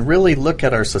and really look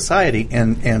at our society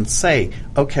and say,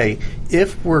 okay,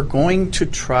 if we're going to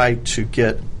try to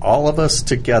get all of us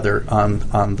together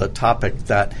on the topic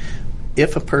that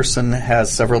if a person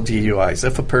has several DUIs,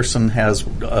 if a person has,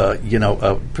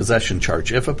 a possession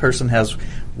charge, if a person has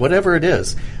whatever it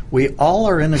is, we all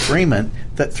are in agreement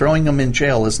that throwing them in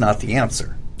jail is not the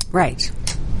answer. Right.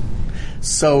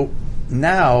 So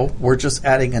now we're just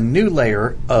adding a new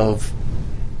layer of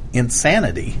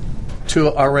insanity to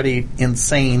an already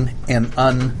insane and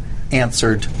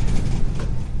unanswered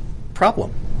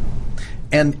problem.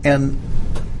 And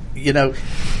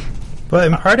Well,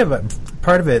 and part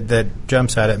of it that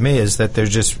jumps out at me is that there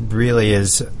just really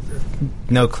is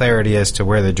no clarity as to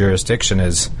where the jurisdiction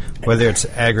is, whether it's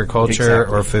agriculture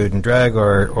or food and drug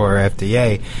or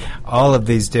FDA. All of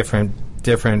these different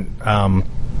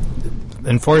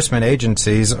enforcement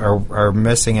agencies are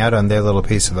missing out on their little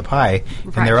piece of the pie,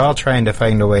 and they're all trying to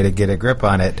find a way to get a grip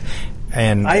on it.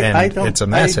 And it's a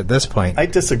mess at this point. I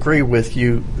disagree with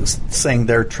you saying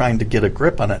they're trying to get a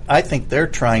grip on it. I think they're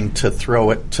trying to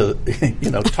throw it to,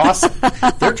 toss it.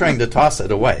 They're trying to toss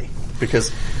it away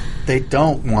because they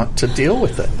don't want to deal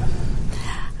with it.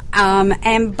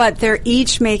 But they're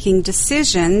each making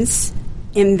decisions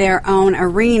in their own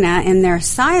arena, in their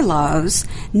silos,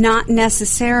 not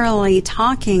necessarily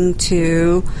talking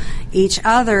to each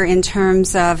other in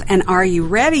terms of, and are you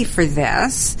ready for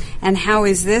this? And how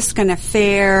is this going to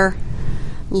fare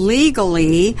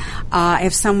legally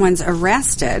if someone's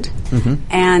arrested? Mm-hmm.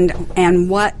 And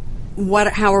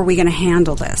how are we going to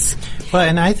handle this? Well,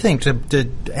 and I think to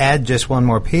add just one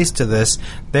more piece to this,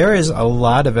 there is a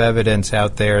lot of evidence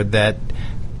out there that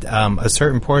a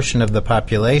certain portion of the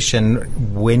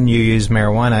population, when you use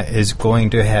marijuana, is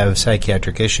going to have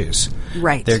psychiatric issues.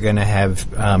 Right. They're going to have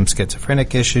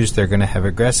schizophrenic issues. They're going to have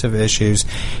aggressive issues.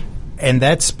 And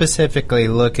that's specifically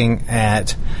looking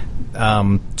at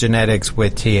genetics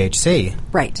with THC.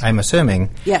 Right. I'm assuming.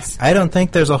 Yes. I don't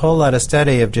think there's a whole lot of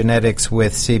study of genetics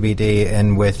with CBD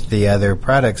and with the other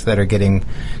products that are getting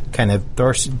kind of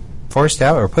forced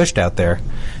out or pushed out there.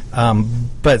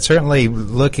 But certainly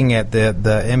looking at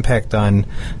the impact on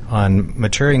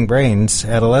maturing brains,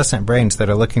 adolescent brains that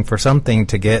are looking for something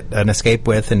to get an escape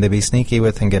with and to be sneaky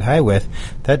with and get high with,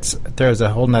 there's a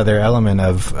whole nother element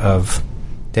of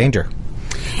danger.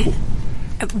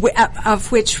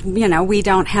 Of which, we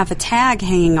don't have a tag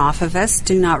hanging off of us,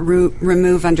 do not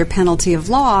remove under penalty of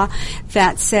law,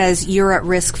 that says you're at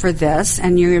risk for this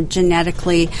and you're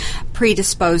genetically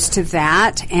predisposed to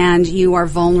that and you are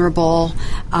vulnerable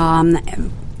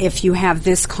if you have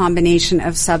this combination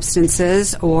of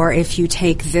substances or if you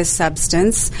take this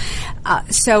substance.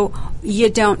 So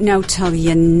you don't know till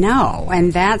you know.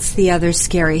 And that's the other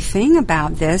scary thing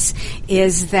about this,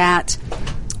 is that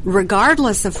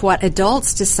regardless of what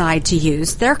adults decide to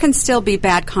use, there can still be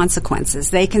bad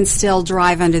consequences. They can still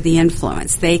drive under the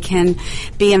influence. They can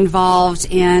be involved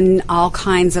in all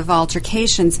kinds of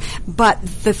altercations. But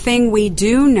the thing we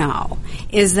do know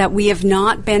is that we have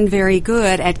not been very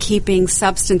good at keeping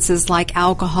substances like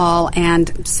alcohol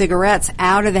and cigarettes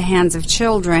out of the hands of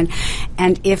children.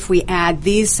 And if we add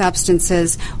these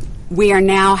substances, we are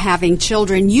now having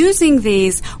children using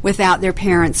these without their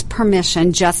parents'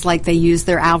 permission, just like they use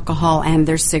their alcohol and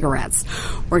their cigarettes.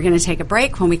 We're going to take a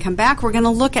break. When we come back, we're going to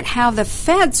look at how the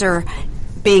feds are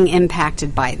being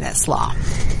impacted by this law.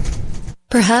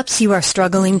 Perhaps you are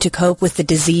struggling to cope with the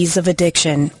disease of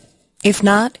addiction. If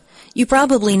not, you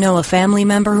probably know a family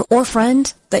member or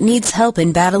friend that needs help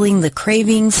in battling the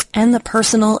cravings and the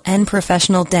personal and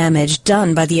professional damage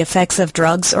done by the effects of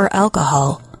drugs or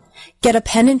alcohol. Get a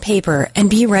pen and paper and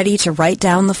be ready to write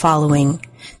down the following.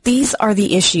 These are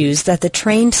the issues that the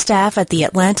trained staff at the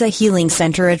Atlanta Healing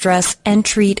Center address and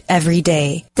treat every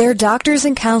day. Their doctors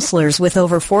and counselors with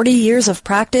over 40 years of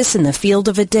practice in the field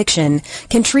of addiction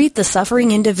can treat the suffering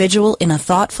individual in a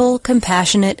thoughtful,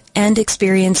 compassionate, and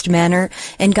experienced manner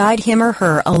and guide him or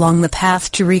her along the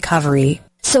path to recovery.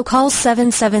 So call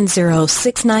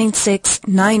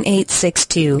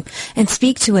 770-696-9862 and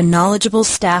speak to a knowledgeable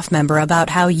staff member about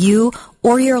how you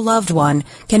or your loved one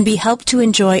can be helped to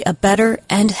enjoy a better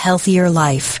and healthier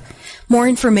life. More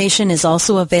information is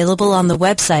also available on the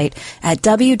website at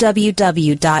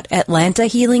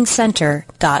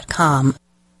www.atlantahealingcenter.com.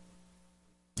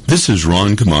 This is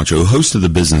Ron Camacho, host of the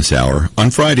Business Hour,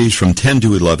 on Fridays from 10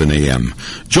 to 11 a.m.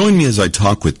 Join me as I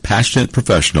talk with passionate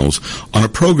professionals on a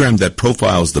program that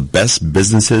profiles the best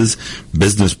businesses,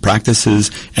 business practices,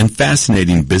 and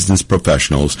fascinating business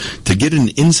professionals to get an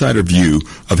insider view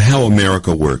of how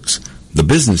America works. The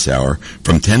Business Hour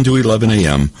from 10 to 11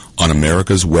 a.m. on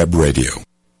America's Web Radio.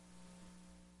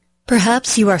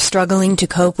 Perhaps you are struggling to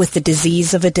cope with the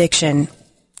disease of addiction.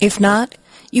 If not,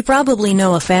 You probably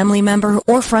know a family member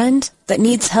or friend that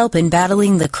needs help in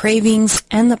battling the cravings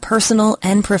and the personal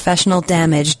and professional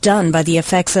damage done by the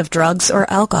effects of drugs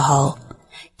or alcohol.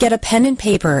 Get a pen and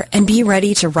paper and be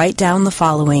ready to write down the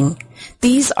following.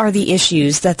 These are the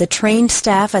issues that the trained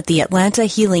staff at the Atlanta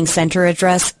Healing Center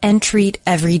address and treat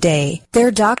every day.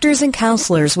 Their doctors and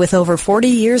counselors with over 40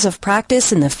 years of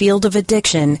practice in the field of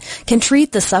addiction can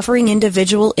treat the suffering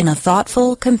individual in a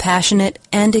thoughtful, compassionate,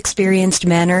 and experienced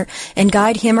manner and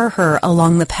guide him or her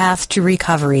along the path to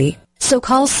recovery. So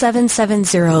call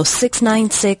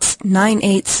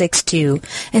 770-696-9862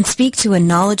 and speak to a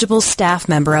knowledgeable staff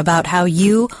member about how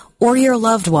you or your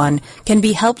loved one can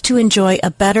be helped to enjoy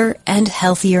a better and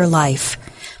healthier life.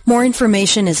 More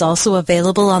information is also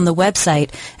available on the website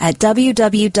at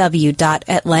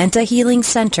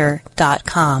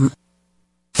www.atlantahealingcenter.com.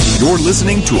 You're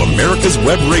listening to America's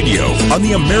Web Radio on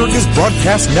the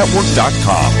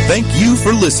AmericasBroadcastNetwork.com. Thank you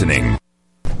for listening.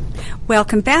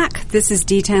 Welcome back. This is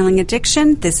Detailing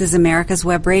Addiction. This is America's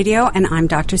Web Radio, and I'm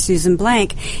Dr. Susan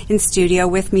Blank. In studio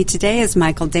with me today is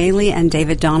Michael Daly and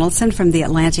David Donaldson from the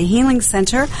Atlanta Healing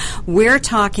Center. We're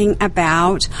talking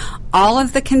about all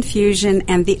of the confusion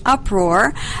and the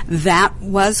uproar that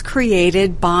was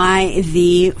created by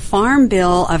the Farm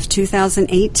Bill of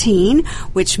 2018,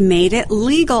 which made it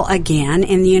legal again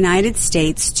in the United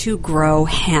States to grow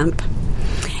hemp.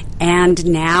 And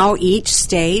now each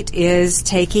state is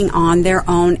taking on their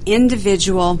own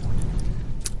individual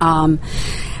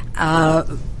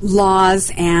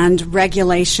laws and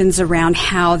regulations around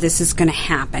how this is going to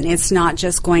happen. It's not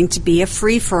just going to be a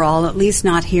free-for-all, at least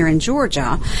not here in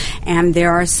Georgia. And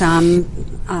there are some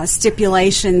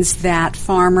stipulations that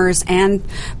farmers and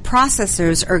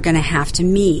processors are going to have to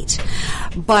meet.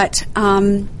 But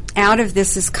out of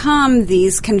this has come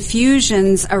these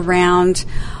confusions around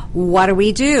what do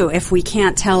we do if we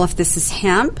can't tell if this is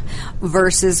hemp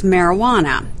versus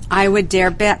marijuana? I would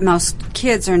dare bet most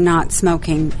kids are not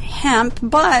smoking hemp,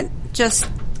 but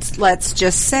let's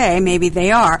just say maybe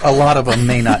they are. A lot of them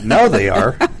may not know they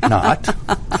are not.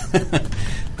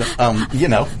 You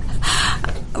know.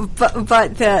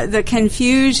 But the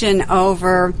confusion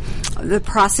over the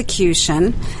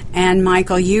prosecution, and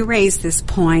Michael, you raised this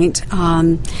point,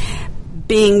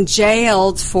 being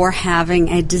jailed for having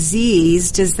a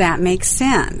disease, does that make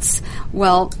sense?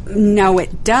 Well, no,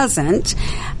 it doesn't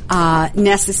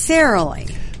necessarily.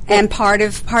 And part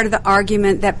of the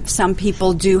argument that some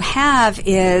people do have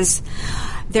is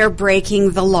they're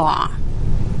breaking the law.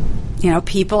 You know,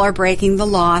 people are breaking the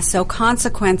law, so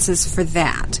consequences for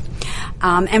that.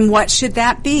 And what should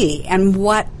that be? And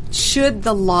what should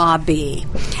the law be?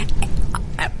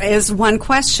 Is one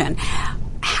question.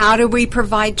 How do we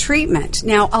provide treatment?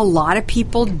 Now, a lot of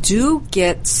people do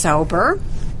get sober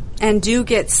and do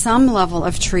get some level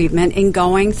of treatment in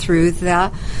going through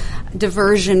the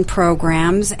diversion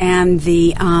programs and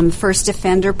the first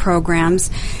offender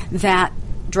programs that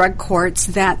drug courts,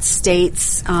 that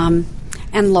states and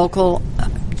local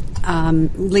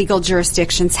legal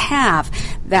jurisdictions have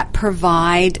that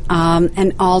provide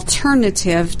an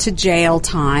alternative to jail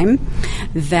time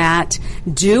that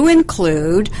do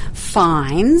include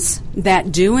fines,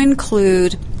 that do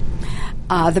include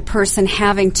the person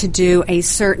having to do a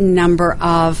certain number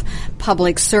of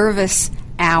public service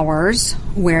hours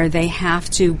where they have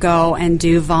to go and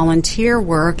do volunteer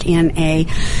work at a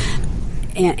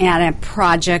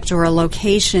project or a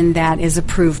location that is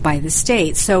approved by the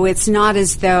state. So it's not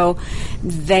as though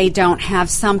they don't have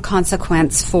some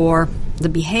consequence for the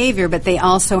behavior, but they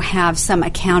also have some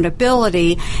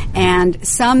accountability and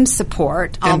some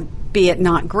support, albeit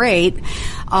not great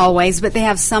always, but they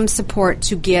have some support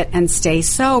to get and stay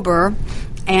sober.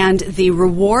 And the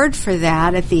reward for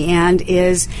that at the end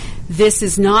is this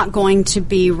is not going to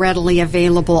be readily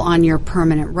available on your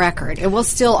permanent record. It will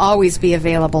still always be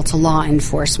available to law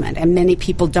enforcement, and many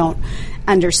people don't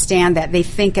understand that. They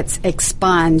think it's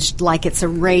expunged, like it's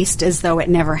erased as though it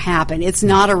never happened. It's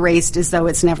not erased as though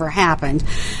it's never happened,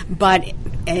 but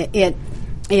it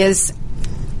is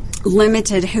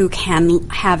limited who can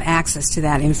have access to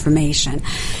that information.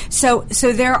 So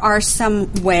there are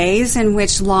some ways in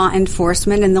which law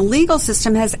enforcement and the legal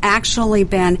system has actually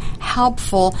been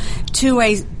helpful to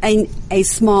a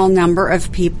small number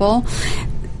of people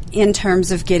in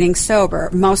terms of getting sober.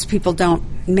 Most people don't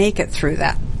make it through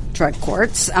that drug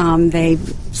courts. They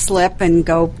slip and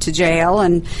go to jail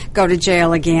and go to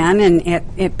jail again, and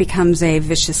it becomes a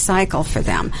vicious cycle for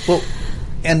them. Well,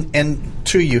 and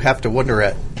too, you have to wonder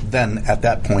at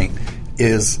that point,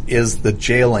 is the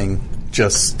jailing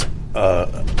just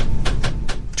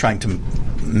trying to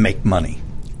make money?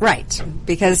 Right,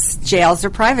 because jails are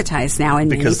privatized now in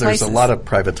many places. Because there's a lot of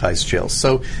privatized jails.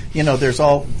 So, there's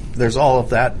all of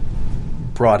that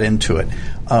brought into it.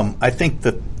 I think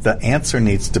that the answer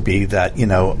needs to be that,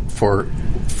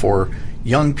 for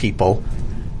young people,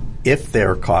 if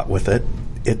they're caught with it,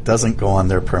 it doesn't go on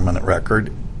their permanent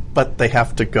record, but they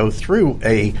have to go through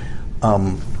a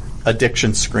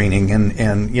addiction screening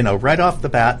and right off the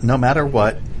bat, no matter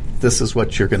what, this is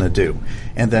what you're going to do.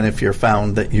 And then if you're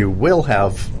found that you will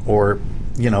have or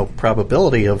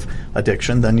probability of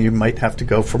addiction, then you might have to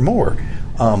go for more.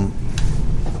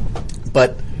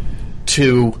 But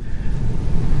to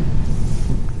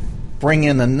bring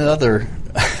in another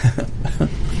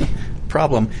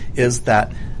problem is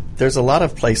that there's a lot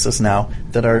of places now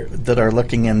that are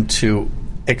looking into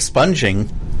expunging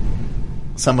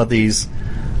some of these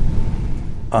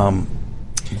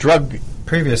drug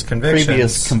previous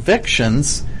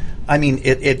convictions. I mean,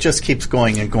 it just keeps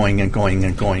going and going and going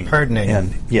and going. Pardoning.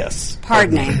 And yes.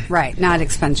 Pardoning, right. Not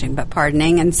expunging, but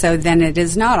pardoning. And so then it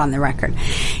is not on the record.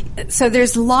 So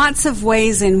there's lots of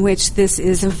ways in which this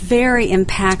is very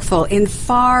impactful in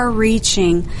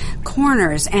far-reaching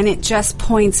corners. And it just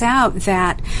points out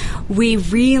that we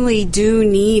really do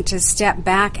need to step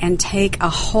back and take a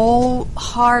whole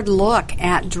hard look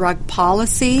at drug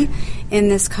policy in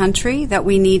this country, that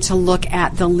we need to look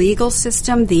at the legal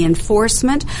system, the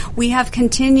enforcement. We have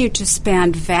continued to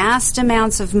spend vast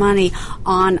amounts of money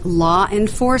on law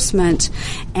enforcement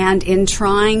and in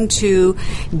trying to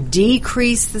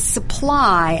decrease the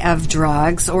supply of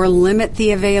drugs or limit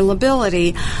the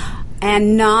availability,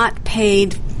 and not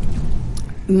paid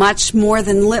much more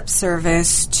than lip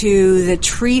service to the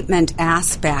treatment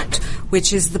aspect,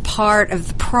 which is the part of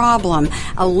the problem.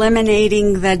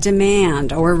 Eliminating the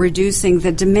demand or reducing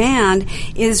the demand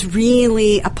is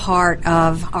really a part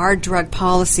of our drug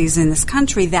policies in this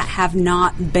country that have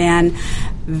not been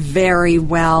very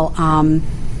well,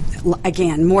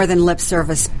 again, more than lip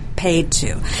service paid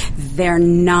to. We're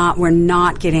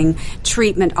not getting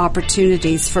treatment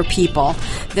opportunities for people.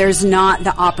 There's not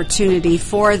the opportunity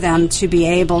for them to be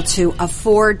able to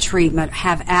afford treatment,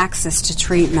 have access to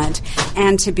treatment,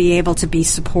 and to be able to be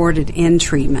supported in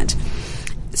treatment.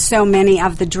 So many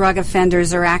of the drug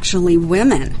offenders are actually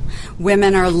women.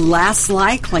 Women are less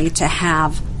likely to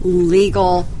have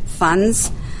legal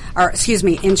funds,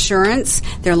 insurance.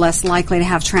 They're less likely to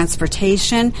have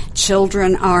transportation.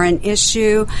 Children are an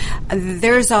issue.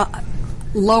 There's a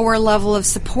lower level of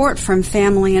support from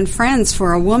family and friends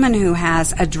for a woman who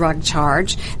has a drug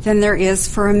charge than there is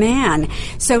for a man.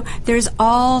 So there's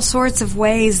all sorts of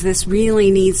ways this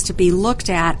really needs to be looked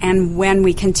at, and when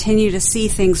we continue to see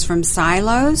things from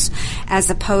silos as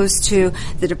opposed to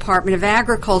the Department of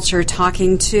Agriculture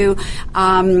talking to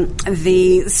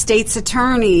the state's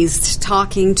attorneys,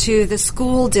 talking to the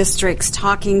school districts,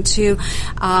 talking to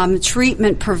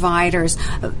treatment providers,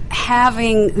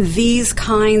 having these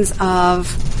kinds of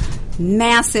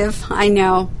massive, I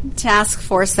know, task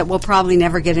force that will probably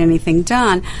never get anything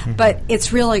done, but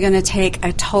it's really going to take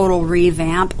a total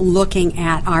revamp looking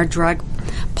at our drug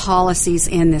policies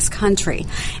in this country.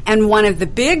 And one of the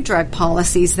big drug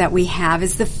policies that we have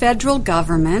is the federal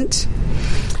government,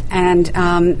 and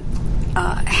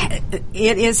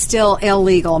it is still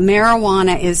illegal.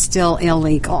 Marijuana is still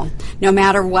illegal. No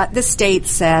matter what the state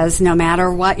says, no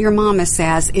matter what your mama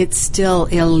says, it's still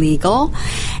illegal.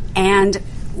 And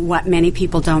what many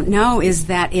people don't know is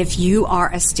that if you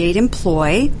are a state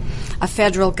employee, a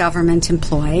federal government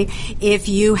employee, if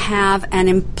you have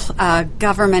a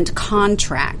government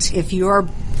contract, if your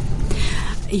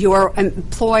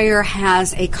employer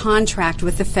has a contract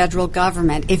with the federal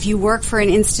government, if you work for an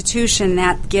institution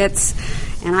that gets,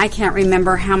 and I can't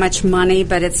remember how much money,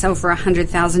 but it's over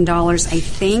 $100,000, I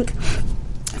think,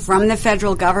 from the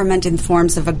federal government in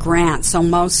forms of a grant. So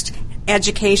most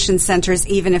education centers,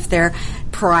 even if they're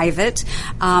private,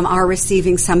 are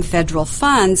receiving some federal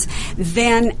funds,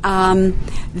 then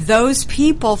those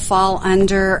people fall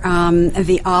under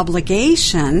the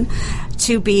obligation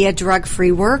to be a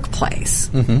drug-free workplace.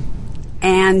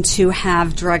 And to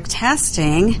have drug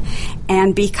testing.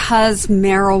 And because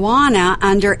marijuana,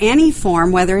 under any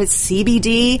form, whether it's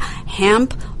CBD,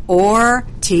 hemp, or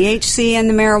THC in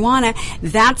the marijuana,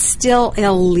 that's still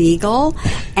illegal.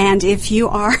 And if you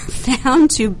are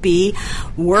found to be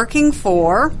working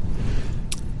for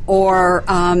or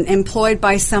employed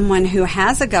by someone who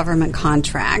has a government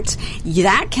contract,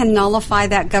 that can nullify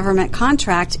that government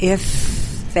contract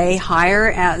if they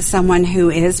hire someone who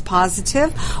is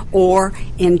positive or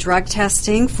in drug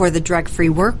testing for the drug-free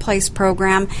workplace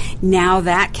program, now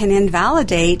that can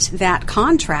invalidate that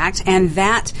contract, and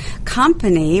that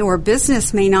company or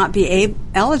business may not be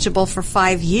eligible for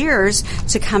 5 years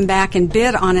to come back and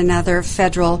bid on another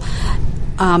federal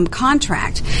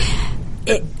contract.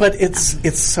 But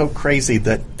it's so crazy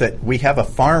that we have a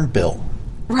farm bill,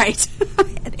 right,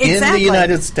 exactly, in the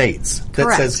United States that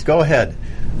Correct. says, go ahead,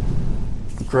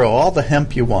 grow all the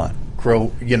hemp you want, grow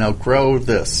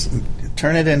this,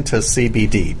 turn it into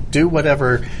CBD, do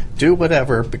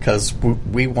whatever, because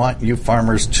we want you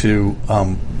farmers to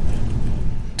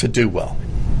do well.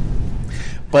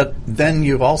 But then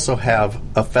you also have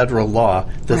a federal law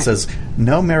that right. says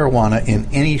no marijuana in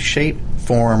any shape,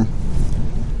 form,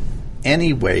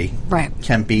 any way right.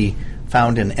 can be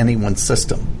found in anyone's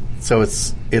system. So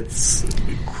it's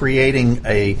creating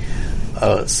a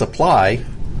supply,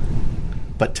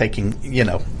 but taking,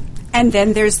 And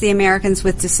then there's the Americans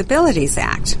with Disabilities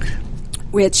Act,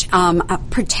 which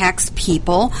protects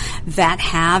people that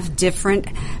have different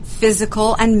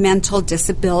physical and mental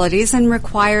disabilities and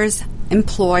requires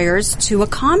employers to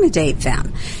accommodate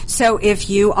them. So if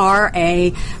you are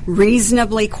a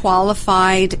reasonably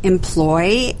qualified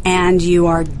employee and you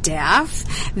are deaf,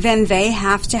 then they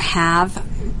have to have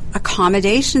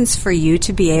accommodations for you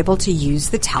to be able to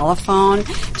use the telephone,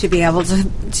 to be able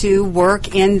to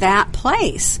work in that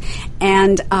place.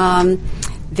 And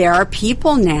there are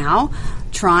people now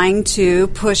trying to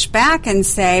push back and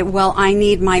say, well, I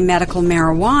need my medical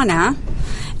marijuana,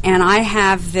 and I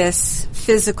have this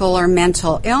physical or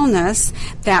mental illness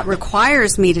that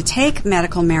requires me to take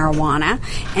medical marijuana,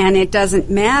 and it doesn't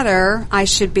matter. I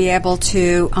should be able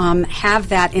to have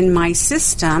that in my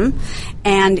system,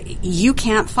 and you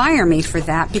can't fire me for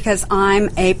that because I'm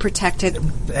a protected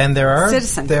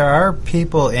citizen. There are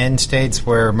people in states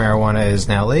where marijuana is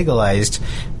now legalized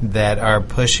that are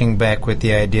pushing back with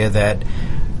the idea that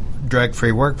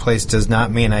drug-free workplace does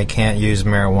not mean I can't use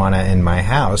marijuana in my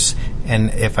house.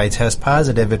 And if I test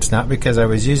positive, it's not because I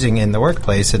was using in the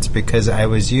workplace, it's because I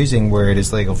was using where it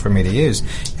is legal for me to use.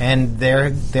 And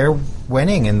they're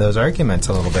winning in those arguments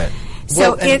a little bit.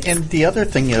 So and the other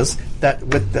thing is that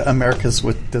with the Americans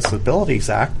with Disabilities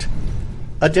Act,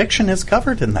 addiction is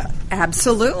covered in that.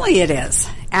 Absolutely it is.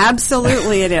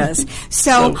 Absolutely it is.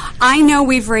 So I know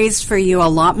we've raised for you a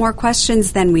lot more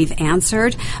questions than we've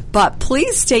answered, but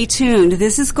please stay tuned.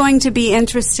 This is going to be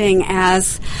interesting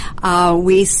as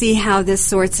we see how this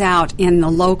sorts out in the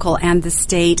local and the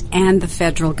state and the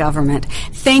federal government.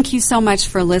 Thank you so much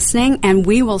for listening, and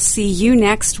we will see you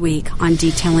next week on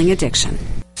Detailing Addiction.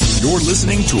 You're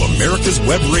listening to America's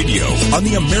Web Radio on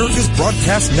the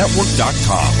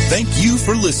AmericasBroadcastNetwork.com. Thank you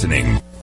for listening.